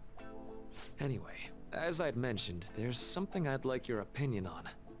 Anyway, as I'd mentioned, there's something I'd like your opinion on.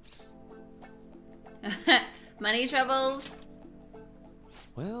 Money troubles?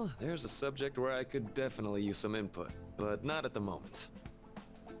 Well, there's a subject where I could definitely use some input, but not at the moment.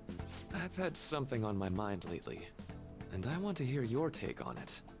 I've had something on my mind lately, and I want to hear your take on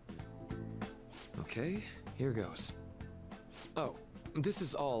it. Okay, here goes. Oh, this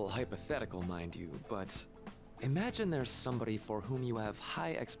is all hypothetical, mind you, but imagine there's somebody for whom you have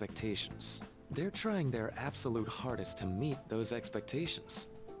high expectations. They're trying their absolute hardest to meet those expectations.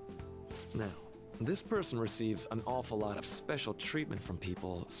 Now, this person receives an awful lot of special treatment from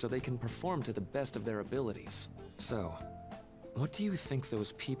people so they can perform to the best of their abilities. So, what do you think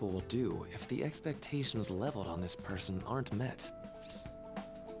those people will do if the expectations leveled on this person aren't met?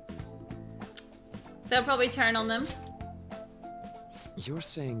 They'll probably turn on them. You're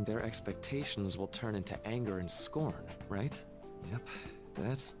saying their expectations will turn into anger and scorn, right? Yep,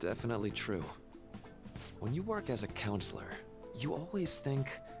 that's definitely true. When you work as a counselor, you always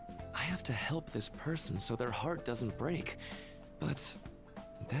think, I have to help this person so their heart doesn't break. But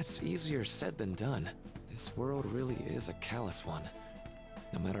that's easier said than done. This world really is a callous one.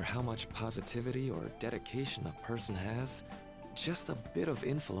 No matter how much positivity or dedication a person has, just a bit of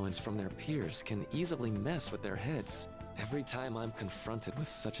influence from their peers can easily mess with their heads. Every time I'm confronted with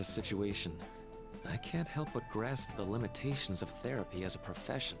such a situation, I can't help but grasp the limitations of therapy as a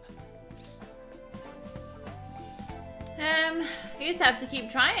profession. You just have to keep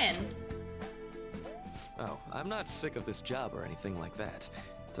trying. Oh, I'm not sick of this job or anything like that.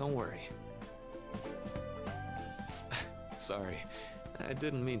 Don't worry. Sorry, I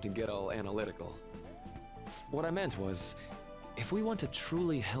didn't mean to get all analytical. What I meant was, if we want to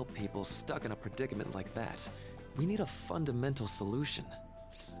truly help people stuck in a predicament like that, we need a fundamental solution.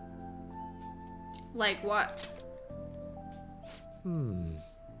 Like what?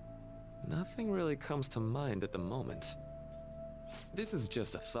 Nothing really comes to mind at the moment. This is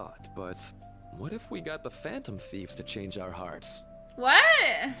just a thought, but what if we got the Phantom Thieves to change our hearts? What?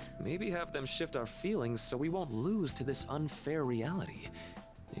 Maybe have them shift our feelings so we won't lose to this unfair reality.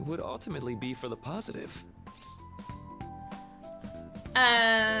 It would ultimately be for the positive.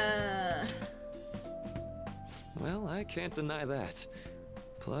 Well, I can't deny that.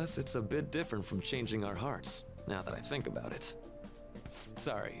 Plus, it's a bit different from changing our hearts, now that I think about it.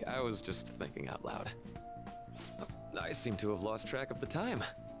 Sorry, I was just thinking out loud. I seem to have lost track of the time.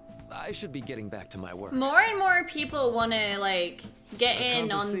 I should be getting back to my work. More and more people want to, like, get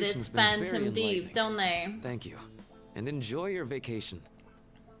in on this Phantom Thieves, don't they? Thank you. And enjoy your vacation.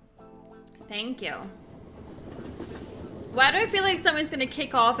 Thank you. Why do I feel like someone's gonna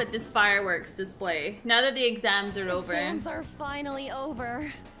kick off at this fireworks display now that the exams are over? Exams are finally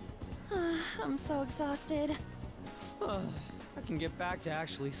over. I'm so exhausted. I can get back to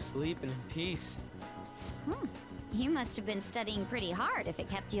actually sleeping in peace. You must have been studying pretty hard if it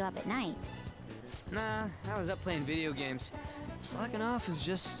kept you up at night. Nah, I was up playing video games. Slacking off is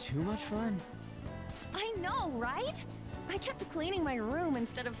just too much fun. I know, right? I kept cleaning my room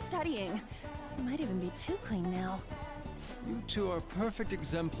instead of studying. It might even be too clean now. You two are perfect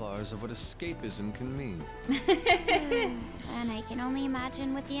exemplars of what escapism can mean. And I can only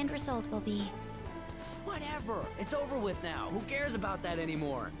imagine what the end result will be. Whatever, it's over with now. Who cares about that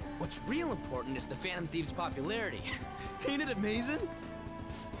anymore? What's real important is the Phantom Thieves' popularity. Ain't it amazing?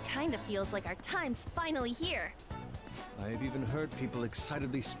 Kinda feels like our time's finally here. I've even heard people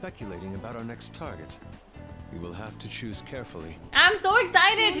excitedly speculating about our next target. We will have to choose carefully. I'm so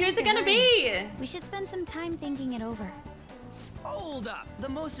excited! Who's it gonna be? We should spend some time thinking it over. Hold up. The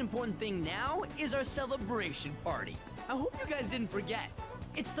most important thing now is our celebration party. I hope you guys didn't forget.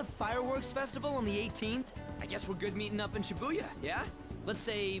 It's the fireworks festival on the 18th. I guess we're good meeting up in Shibuya, yeah? Let's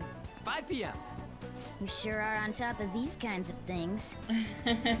say 5 p.m. We sure are on top of these kinds of things.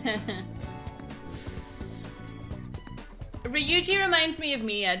 Ryuji reminds me of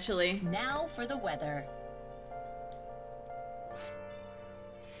me, actually. Now for the weather.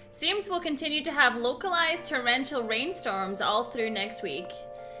 Seems we'll continue to have localized torrential rainstorms all through next week.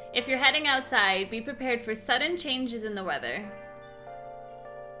 If you're heading outside, be prepared for sudden changes in the weather.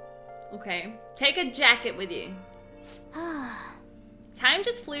 Okay, take a jacket with you. Time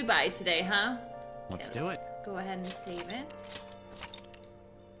just flew by today, huh? Let's do it. Go ahead and save it.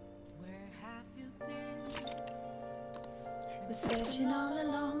 Was searching all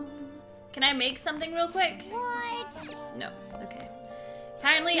alone. Can I make something real quick? What? No. Okay.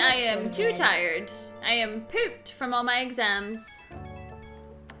 Apparently I am too tired. I am pooped from all my exams.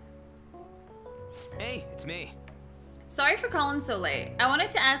 Hey, it's me. Sorry for calling so late. I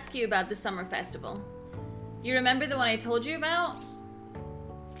wanted to ask you about the summer festival. You remember the one I told you about?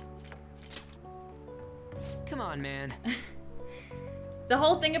 Come on, man. The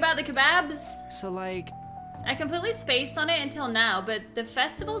whole thing about the kebabs? So, like... I completely spaced on it until now, but the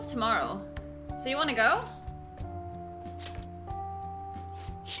festival's tomorrow. So you want to go?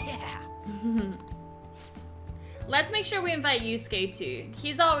 Yeah. Let's make sure we invite Yusuke too.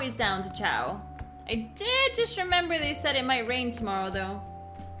 He's always down to chow. I did just remember they said it might rain tomorrow though.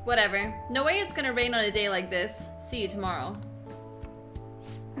 Whatever. No way it's gonna rain on a day like this. See you tomorrow.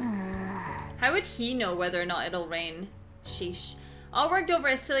 How would he know whether or not it'll rain? Sheesh. All worked over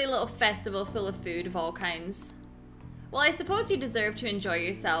a silly little festival full of food of all kinds. Well, I suppose you deserve to enjoy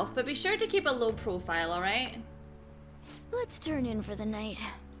yourself, but be sure to keep a low profile, alright? Let's turn in for the night.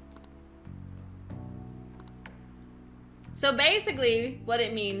 So basically, what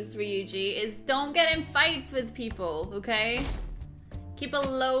it means, Ryuji, is don't get in fights with people, okay? Keep a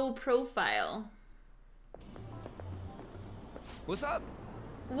low profile. What's up?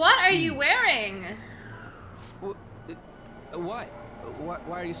 What are you wearing? What?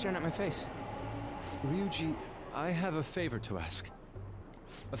 Why are you staring at my face? Ryuji, I have a favor to ask.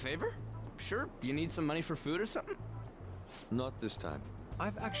 A favor? Sure. You need some money for food or something? Not this time.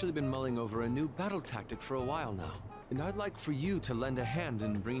 I've actually been mulling over a new battle tactic for a while now, and I'd like for you to lend a hand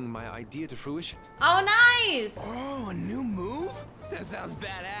in bringing my idea to fruition. Oh, nice! Oh, a new move? That sounds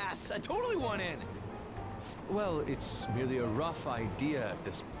badass. I totally want in. Well, it's merely a rough idea at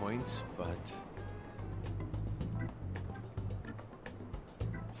this point, but...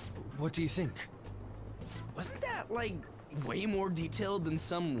 What do you think? Wasn't that, like, way more detailed than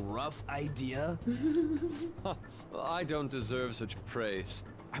some rough idea? Well, I don't deserve such praise.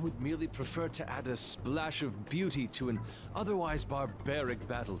 I would merely prefer to add a splash of beauty to an otherwise barbaric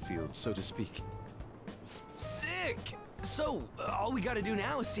battlefield, so to speak. Sick! So, all we gotta do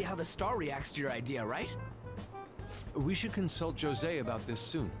now is see how the star reacts to your idea, right? We should consult Jose about this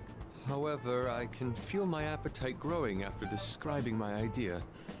soon. However, I can feel my appetite growing after describing my idea.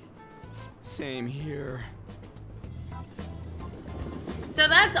 Same here. So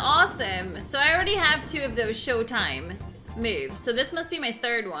that's awesome. So I already have 2 of those Showtime moves. So this must be my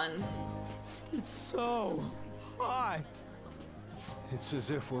 3rd one. It's so hot. It's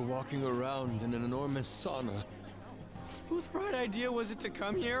as if we're walking around in an enormous sauna. Whose bright idea was it to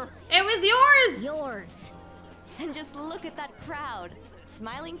come here? It was yours! Yours. And just look at that crowd.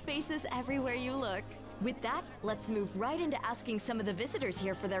 Smiling faces everywhere you look. With that, let's move right into asking some of the visitors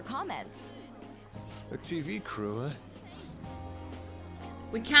here for their comments. A TV crew, huh?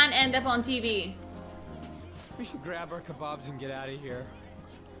 We can't end up on TV. We should grab our kebabs and get out of here.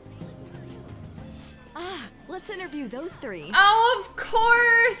 Ah, let's interview those 3. Oh, of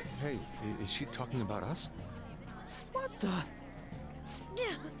course! Hey, is she talking about us? What the?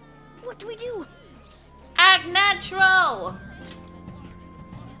 Yeah. What do we do? Act natural!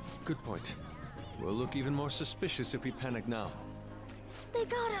 Good point. We'll look even more suspicious if we panic now. They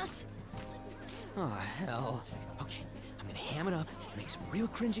got us. Oh, hell. Okay, I'm gonna ham it up, make some real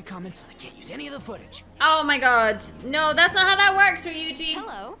cringy comments so they can't use any of the footage. Oh my god. No, that's not how that works, Ryuji.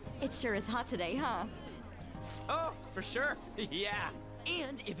 Hello. It sure is hot today, huh? Oh, for sure. Yeah.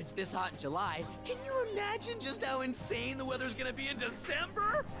 And if it's this hot in July, can you imagine just how insane the weather's gonna be in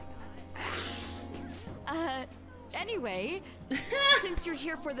December? Anyway, since you're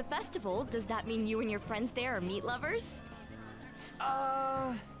here for the festival, does that mean you and your friends there are meat lovers?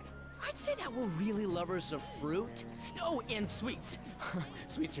 I'd say that we're really lovers of fruit. Oh, and sweets.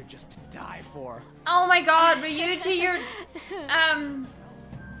 Sweets are just to die for. Oh my god, Ryuji, you're...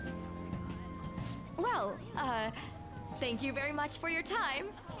 Well, Thank you very much for your time.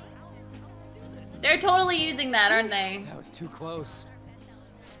 They're totally using that, aren't they? That was too close.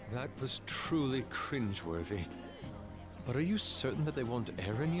 That was truly cringeworthy. But are you certain that they won't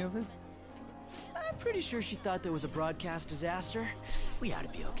air any of it? I'm pretty sure she thought there was a broadcast disaster. We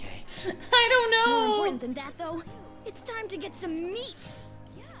ought to be okay. I don't know. More important than that, though, it's time to get some meat.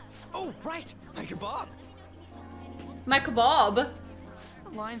 Oh, right, my kebab. My kebab. The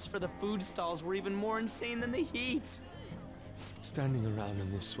lines for the food stalls were even more insane than the heat. Standing around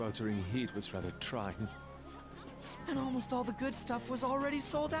in this sweltering heat was rather trying. And almost all the good stuff was already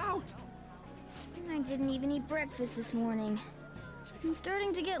sold out. I didn't even eat breakfast this morning. I'm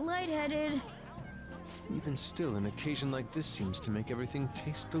starting to get lightheaded. Even still, an occasion like this seems to make everything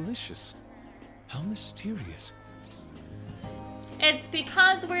taste delicious. How mysterious. It's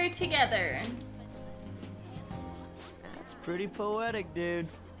because we're together. That's pretty poetic, dude.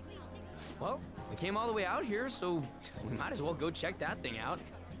 Well, we came all the way out here, so we might as well go check that thing out.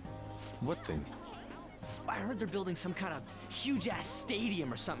 What thing? I heard they're building some kind of huge-ass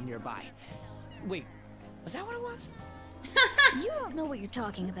stadium or something nearby. Wait, was that what it was? You don't know what you're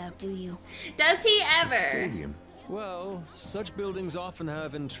talking about, do you? Does he ever? Stadium. Well, such buildings often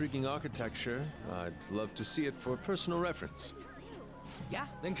have intriguing architecture. I'd love to see it for personal reference. Yeah,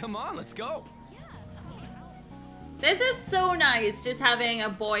 then come on, let's go. This is so nice, just having a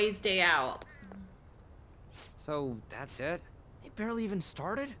boys' day out. So, that's it? It barely even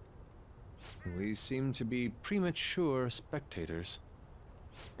started? We seem to be premature spectators.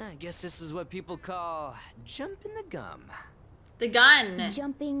 I guess this is what people call jumping the gum. The gun.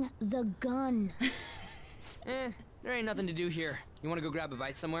 Jumping the gun. There ain't nothing to do here. You want to go grab a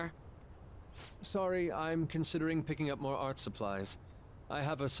bite somewhere? Sorry, I'm considering picking up more art supplies. I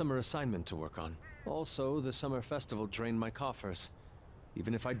have a summer assignment to work on. Also, the summer festival drained my coffers.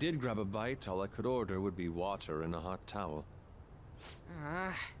 Even if I did grab a bite, all I could order would be water and a hot towel.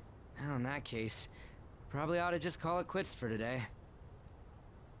 Well, in that case, probably ought to just call it quits for today.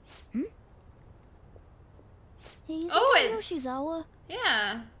 Hmm? Hey, isn't Oh, that it's... Yoshizawa?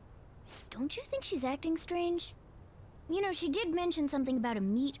 Yeah. Don't you think she's acting strange? You know, she did mention something about a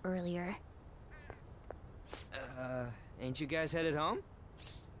meet earlier. Ain't you guys headed home?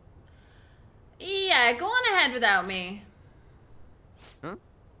 Yeah, go on ahead without me. Huh?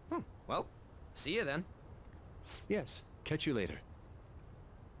 Well, see you then. Yes, catch you later.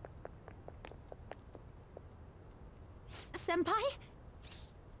 Senpai?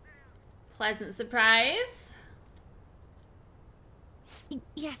 Pleasant surprise.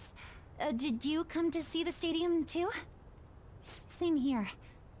 Yes. Did you come to see the stadium too? Same here.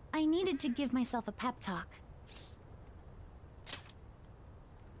 I needed to give myself a pep talk.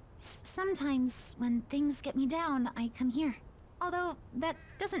 Sometimes, when things get me down, I come here. Although, that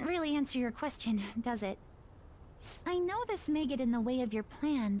doesn't really answer your question, does it? I know this may get in the way of your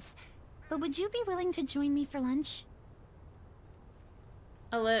plans, but would you be willing to join me for lunch?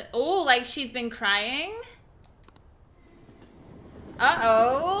 Oh, like she's been crying?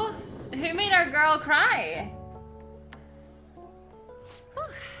 Uh-oh. Who made our girl cry? Whew,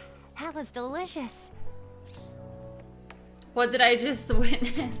 that was delicious. What did I just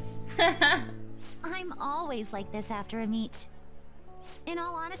witness? I'm always like this after a meet. In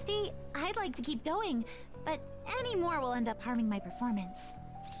all honesty, I'd like to keep going, but any more will end up harming my performance.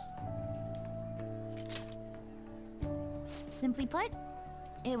 Simply put,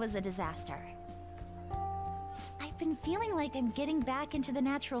 it was a disaster. I've been feeling like I'm getting back into the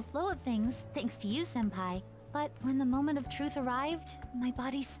natural flow of things, thanks to you, Senpai. But when the moment of truth arrived, my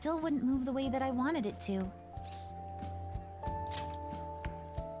body still wouldn't move the way that I wanted it to.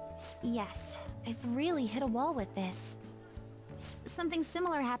 Yes, I've really hit a wall with this. Something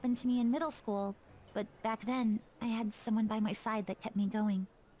similar happened to me in middle school, but back then, I had someone by my side that kept me going.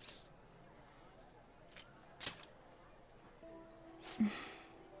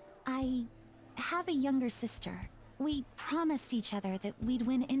 I have a younger sister. We promised each other that we'd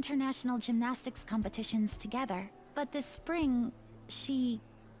win international gymnastics competitions together. But this spring, she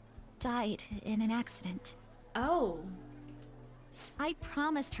died in an accident. Oh. I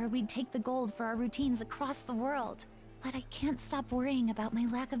promised her we'd take the gold for our routines across the world. But I can't stop worrying about my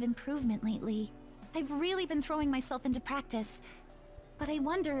lack of improvement lately. I've really been throwing myself into practice, but I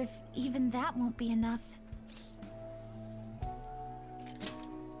wonder if even that won't be enough.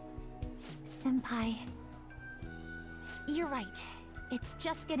 Senpai, you're right. It's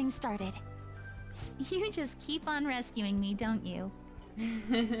just getting started. You just keep on rescuing me, don't you?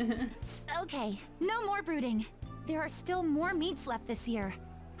 Okay, no more brooding. There are still more meets left this year.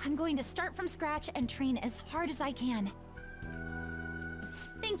 I'm going to start from scratch and train as hard as I can.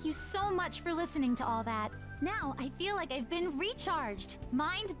 Thank you so much for listening to all that. Now I feel like I've been recharged.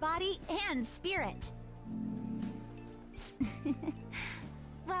 Mind, body, and spirit.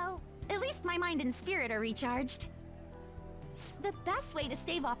 Well, at least my mind and spirit are recharged. The best way to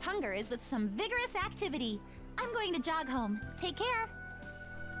stave off hunger is with some vigorous activity. I'm going to jog home. Take care.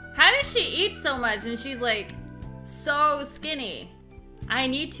 How does she eat so much and she's like so skinny? I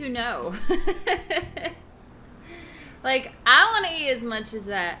need to know. Like, I want to eat as much as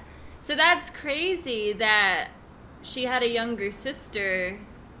that. So that's crazy that she had a younger sister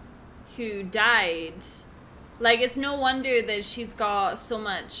who died. Like, it's no wonder that she's got so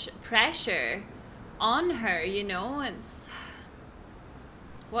much pressure on her, you know? It's...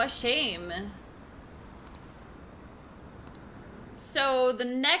 what a shame. So the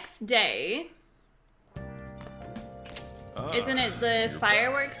next day... isn't it the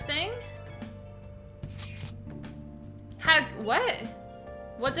fireworks thing? How... what?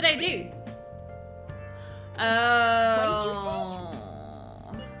 What did I do? Oh... What did you say?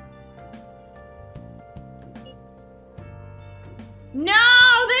 No,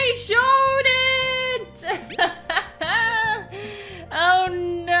 they showed it! Oh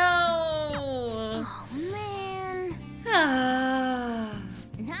no! Oh man.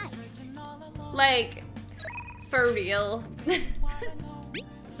 Nice. Like, for real.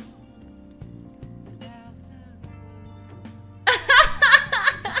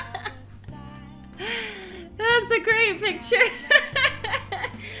 That's a great picture.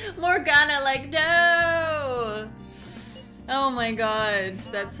 Morgana like, no! Oh my god,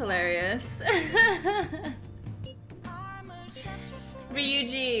 that's hilarious.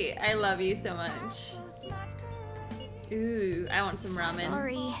 Ryuji, I love you so much. Ooh, I want some ramen.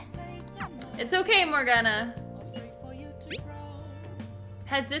 Sorry. It's okay, Morgana.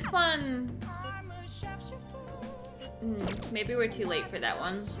 Has this one... maybe we're too late for that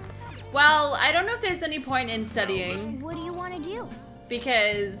one. Well, I don't know if there's any point in studying. What do you want to do?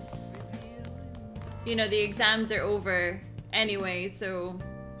 Because, you know, the exams are over anyway, so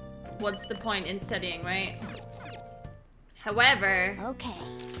what's the point in studying, right? However, okay,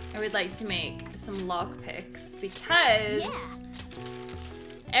 I would like to make some lockpicks because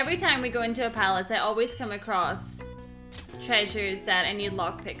every time we go into a palace, I always come across treasures that I need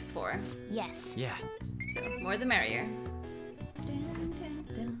lockpicks for. Yes. Yeah. So, more the merrier.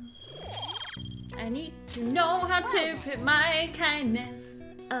 I need to know how to put my kindness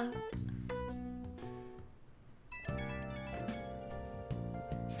up.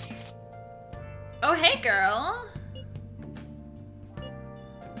 Oh, hey, girl.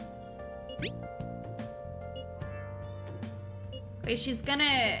 Wait, she's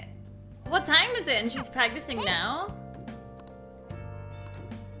gonna... what time is it? And she's practicing now?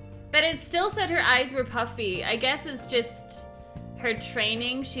 But it still said her eyes were puffy. I guess it's just her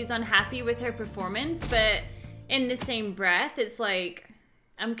training. She's unhappy with her performance, but in the same breath, it's like,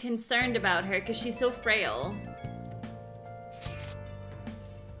 I'm concerned about her because she's so frail.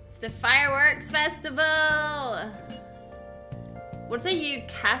 It's the fireworks festival! What's a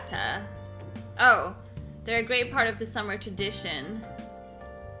yukata? Oh, they're a great part of the summer tradition.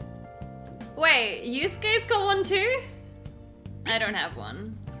 Wait, Yusuke's got one too? I don't have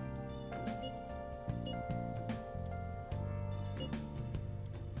one.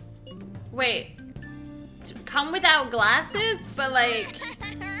 Wait, come without glasses? But like,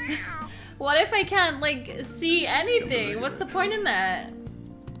 what if I can't like see anything? What's the point in that?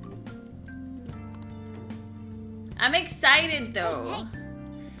 I'm excited though.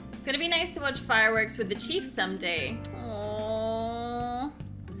 It's gonna be nice to watch fireworks with the chief someday. Aww.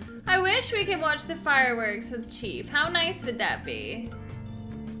 I wish we could watch the fireworks with Chief. How nice would that be?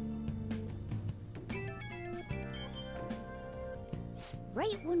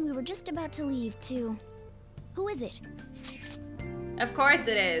 Right when we were just about to leave, too. Who is it? Of course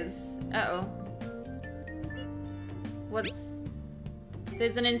it is. Uh-oh. What's...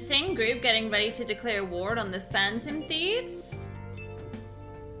 There's an insane group getting ready to declare war on the Phantom Thieves?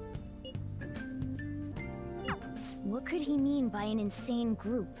 What could he mean by an insane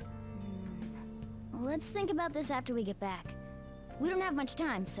group? Let's think about this after we get back. We don't have much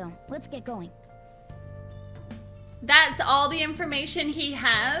time, so let's get going. That's all the information he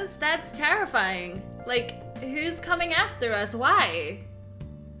has? That's terrifying. Like, who's coming after us? Why?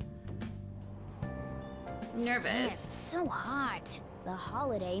 I'm nervous. Damn, it's so hot. The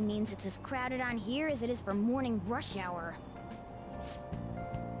holiday means it's as crowded on here as it is for morning rush hour.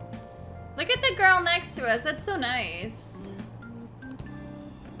 Look at the girl next to us. That's so nice.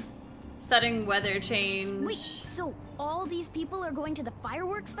 Sudden weather change. Wait, so all these people are going to the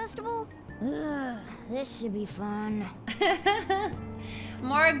fireworks festival? Ugh, this should be fun.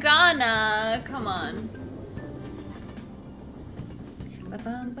 Morgana, come on.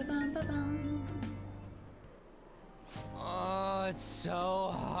 Ba-bum, ba-bum, ba-bum. Oh, it's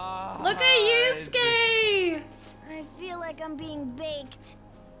so hot. Look at you, Ski! I feel like I'm being baked.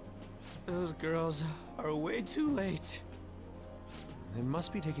 Those girls are way too late. It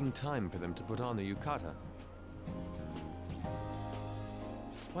must be taking time for them to put on the yukata.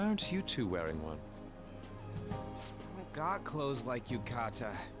 Why aren't you two wearing one? I don't got clothes like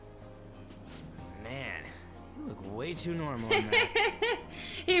yukata. Man, you look way too normal in that.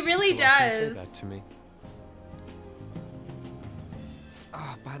 He really Who often say does. that to me?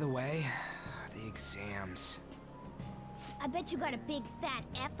 Oh, by the way, the exams. I bet you got a big fat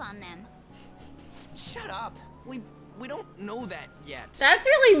F on them. Shut up. We don't know that yet. That's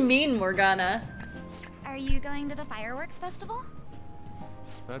really mean, Morgana. Are you going to the fireworks festival?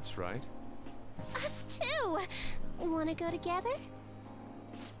 That's right. Us too. Wanna go together?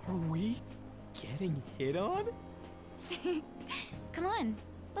 Are we getting hit on? Come on,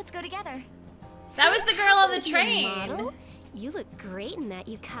 let's go together. That was the girl on the You train. model? You look great in that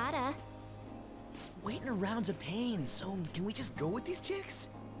yukata. Waiting around's a pain, so can we just go with these chicks?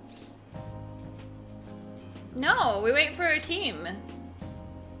 No, we wait for our team.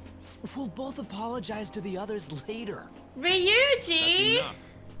 We'll both apologize to the others later. That's Ryuji! enough.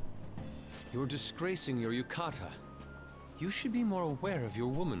 You're disgracing your yukata. You should be more aware of your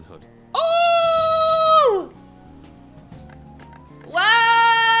womanhood. Oh!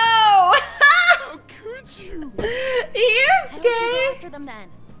 Wow! How could you? Yes, Why don't you go Gay! after them then?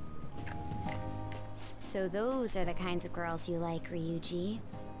 So those are the kinds of girls you like, Ryuji.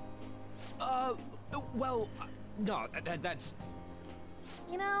 Well, no, that's...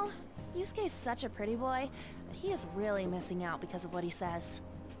 You know, Yusuke's such a pretty boy, but he is really missing out because of what he says.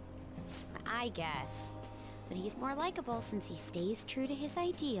 I guess. But he's more likable since he stays true to his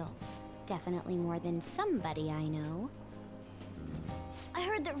ideals. Definitely more than somebody I know. I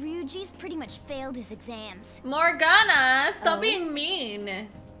heard that Ryuji's pretty much failed his exams. Morgana, stop Oh? being mean.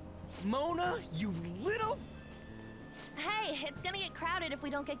 Mona, you little... Hey, it's gonna get crowded if we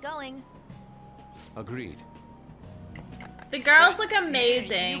don't get going. Agreed. The girls look You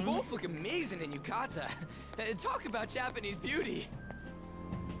amazing. both look amazing in yukata. Talk about Japanese beauty.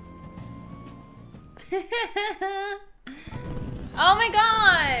 Oh my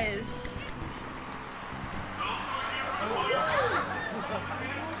gosh!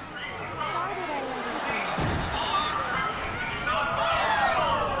 Started already.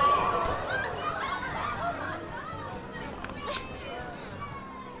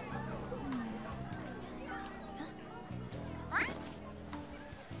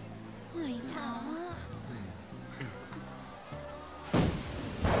 I know.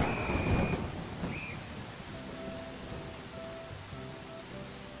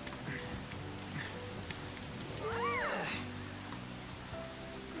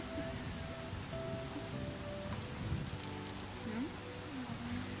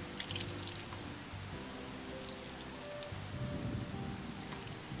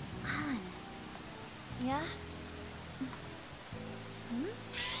 Yeah?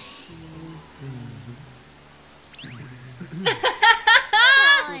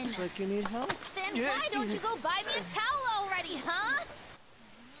 Looks like you need help. Then why don't you go buy me a towel already, huh?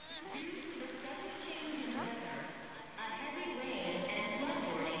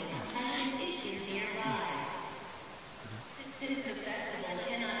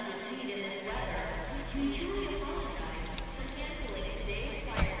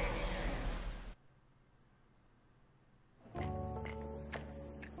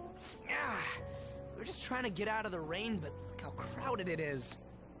 We're just trying to get out of the rain, but look how crowded it is.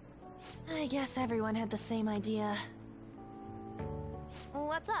 I guess everyone had the same idea.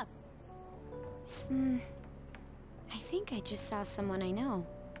 What's up? I think I just saw someone I know.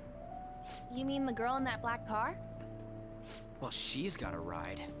 You mean the girl in that black car? Well, she's got a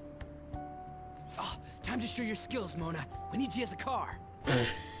ride. Oh, time to show your skills, Mona. We need you as a car.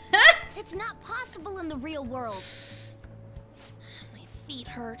 It's not possible in the real world. My feet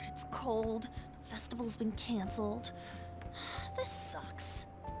hurt, it's cold, the festival's been canceled. This sucks.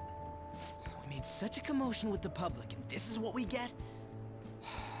 We made such a commotion with the public, and this is what we get?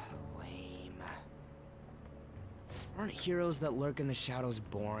 Lame. Aren't heroes that lurk in the shadows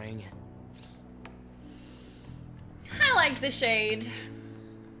boring? I like the shade.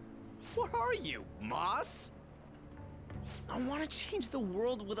 What are you, Moss? I want to change the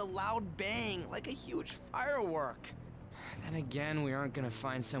world with a loud bang, like a huge firework. Then again, we aren't gonna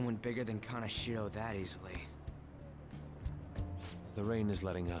find someone bigger than Kanashiro that easily. The rain is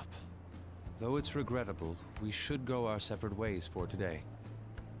letting up. Though it's regrettable, we should go our separate ways for today.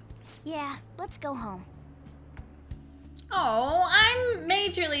 Yeah, let's go home. Oh, I'm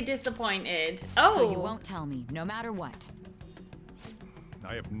majorly disappointed. Oh. So you won't tell me, no matter what.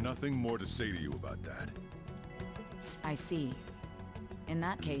 I have nothing more to say to you about that. I see. In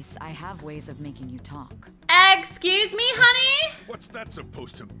that case, I have ways of making you talk. Excuse me, honey? What's that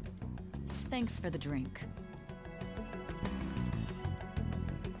supposed to... Thanks for the drink.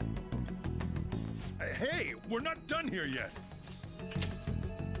 Hey, we're not done here yet.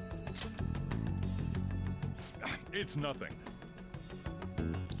 It's nothing.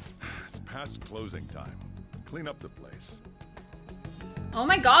 It's past closing time. Clean up the place. Oh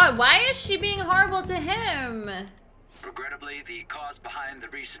my god, why is she being horrible to him? Regrettably, the cause behind the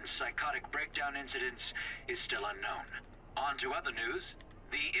recent psychotic breakdown incidents is still unknown. On to other news.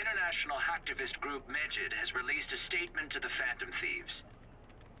 The international hacktivist group Megid has released a statement to the Phantom Thieves.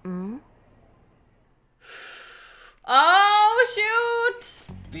 Oh, shoot!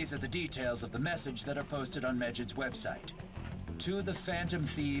 These are the details of the message that are posted on Megid's website. To the Phantom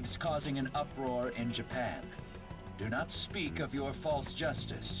Thieves causing an uproar in Japan. Do not speak of your false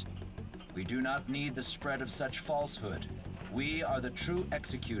justice. We do not need the spread of such falsehood. We are the true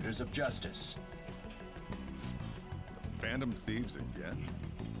executors of justice. Phantom Thieves again?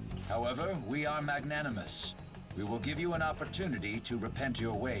 However, we are magnanimous. We will give you an opportunity to repent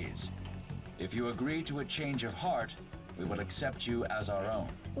your ways. If you agree to a change of heart, we will accept you as our own.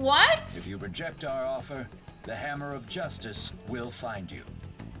 What? If you reject our offer, the hammer of justice will find you.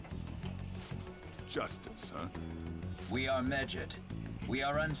 Justice, huh? We are Megid. We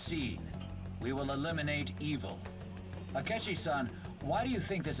are unseen. We will eliminate evil. Akechi-san, why do you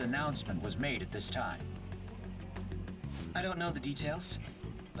think this announcement was made at this time? I don't know the details,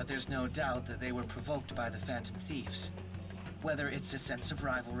 but there's no doubt that they were provoked by the Phantom Thieves. Whether it's a sense of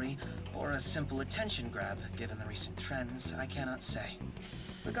rivalry or a simple attention grab, given the recent trends, I cannot say.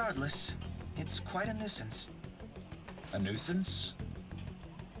 Regardless, it's quite a nuisance. A nuisance?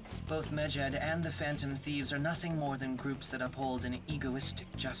 Both Megid and the Phantom Thieves are nothing more than groups that uphold an egoistic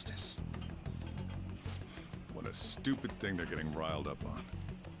justice. What a stupid thing they're getting riled up on.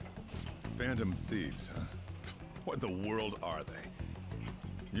 Phantom Thieves, huh? What in the world are they?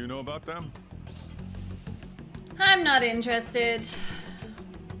 You know about them? I'm not interested.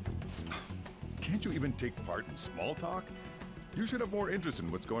 Can't you even take part in small talk? You should have more interest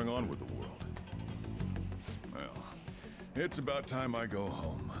in what's going on with the world. Well, it's about time I go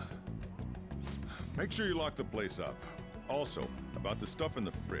home. Make sure you lock the place up. Also, about the stuff in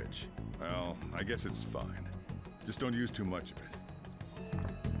the fridge. Well, I guess it's fine. Just don't use too much of it.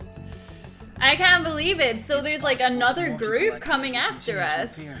 I can't believe it. So there's like another group coming after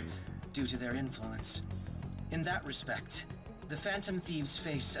us. Due to their influence. In that respect, the Phantom Thieves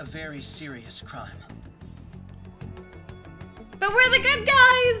face a very serious crime. But we're the good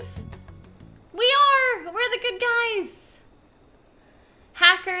guys! We are! We're the good guys!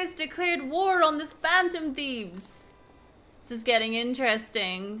 Hackers declared war on the Phantom Thieves. This is getting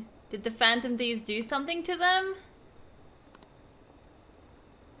interesting. Did the Phantom Thieves do something to them?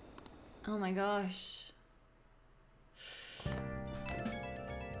 Oh my gosh.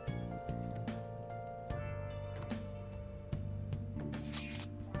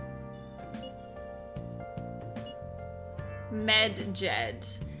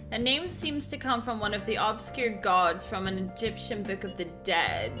 Medjed. The name seems to come from one of the obscure gods from an Egyptian book of the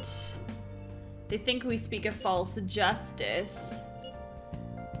dead. They think we speak of false justice.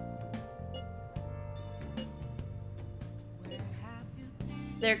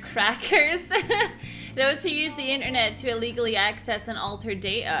 They're crackers. Those who use the internet to illegally access and alter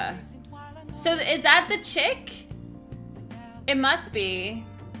data. So is that the chick? It must be.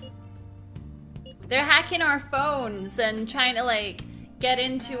 They're hacking our phones and trying to like get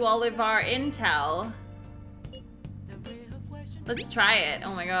into all of our intel. Let's try it.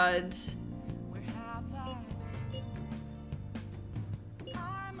 Oh my god.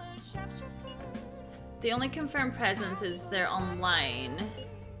 The only confirmed presence is they're online.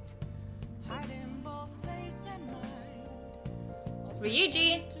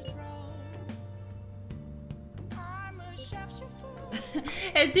 Ryuji!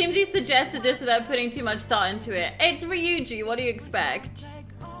 It seems he suggested this without putting too much thought into it. It's Ryuji, what do you expect?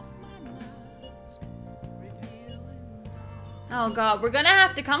 Oh god, we're gonna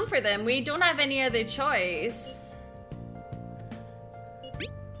have to come for them. We don't have any other choice.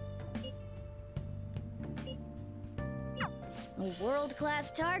 A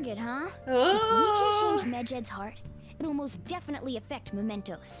world-class target, huh? Oh. If we can change Medjed's heart, it'll most definitely affect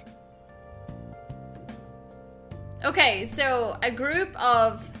Mementos. Okay, so a group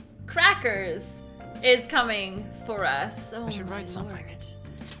of crackers is coming for us. Oh, I should write something.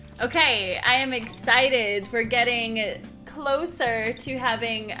 Okay, I am excited for getting closer to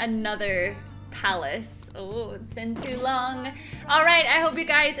having another palace. Oh, it's been too long. All right, I hope you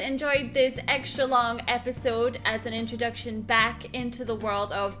guys enjoyed this extra long episode as an introduction back into the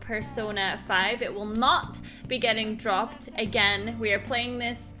world of Persona 5. It will not be getting dropped again. We are playing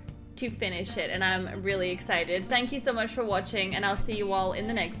this to finish it, and I'm really excited. Thank you so much for watching, and I'll see you all in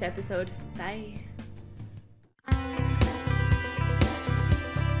the next episode. Bye.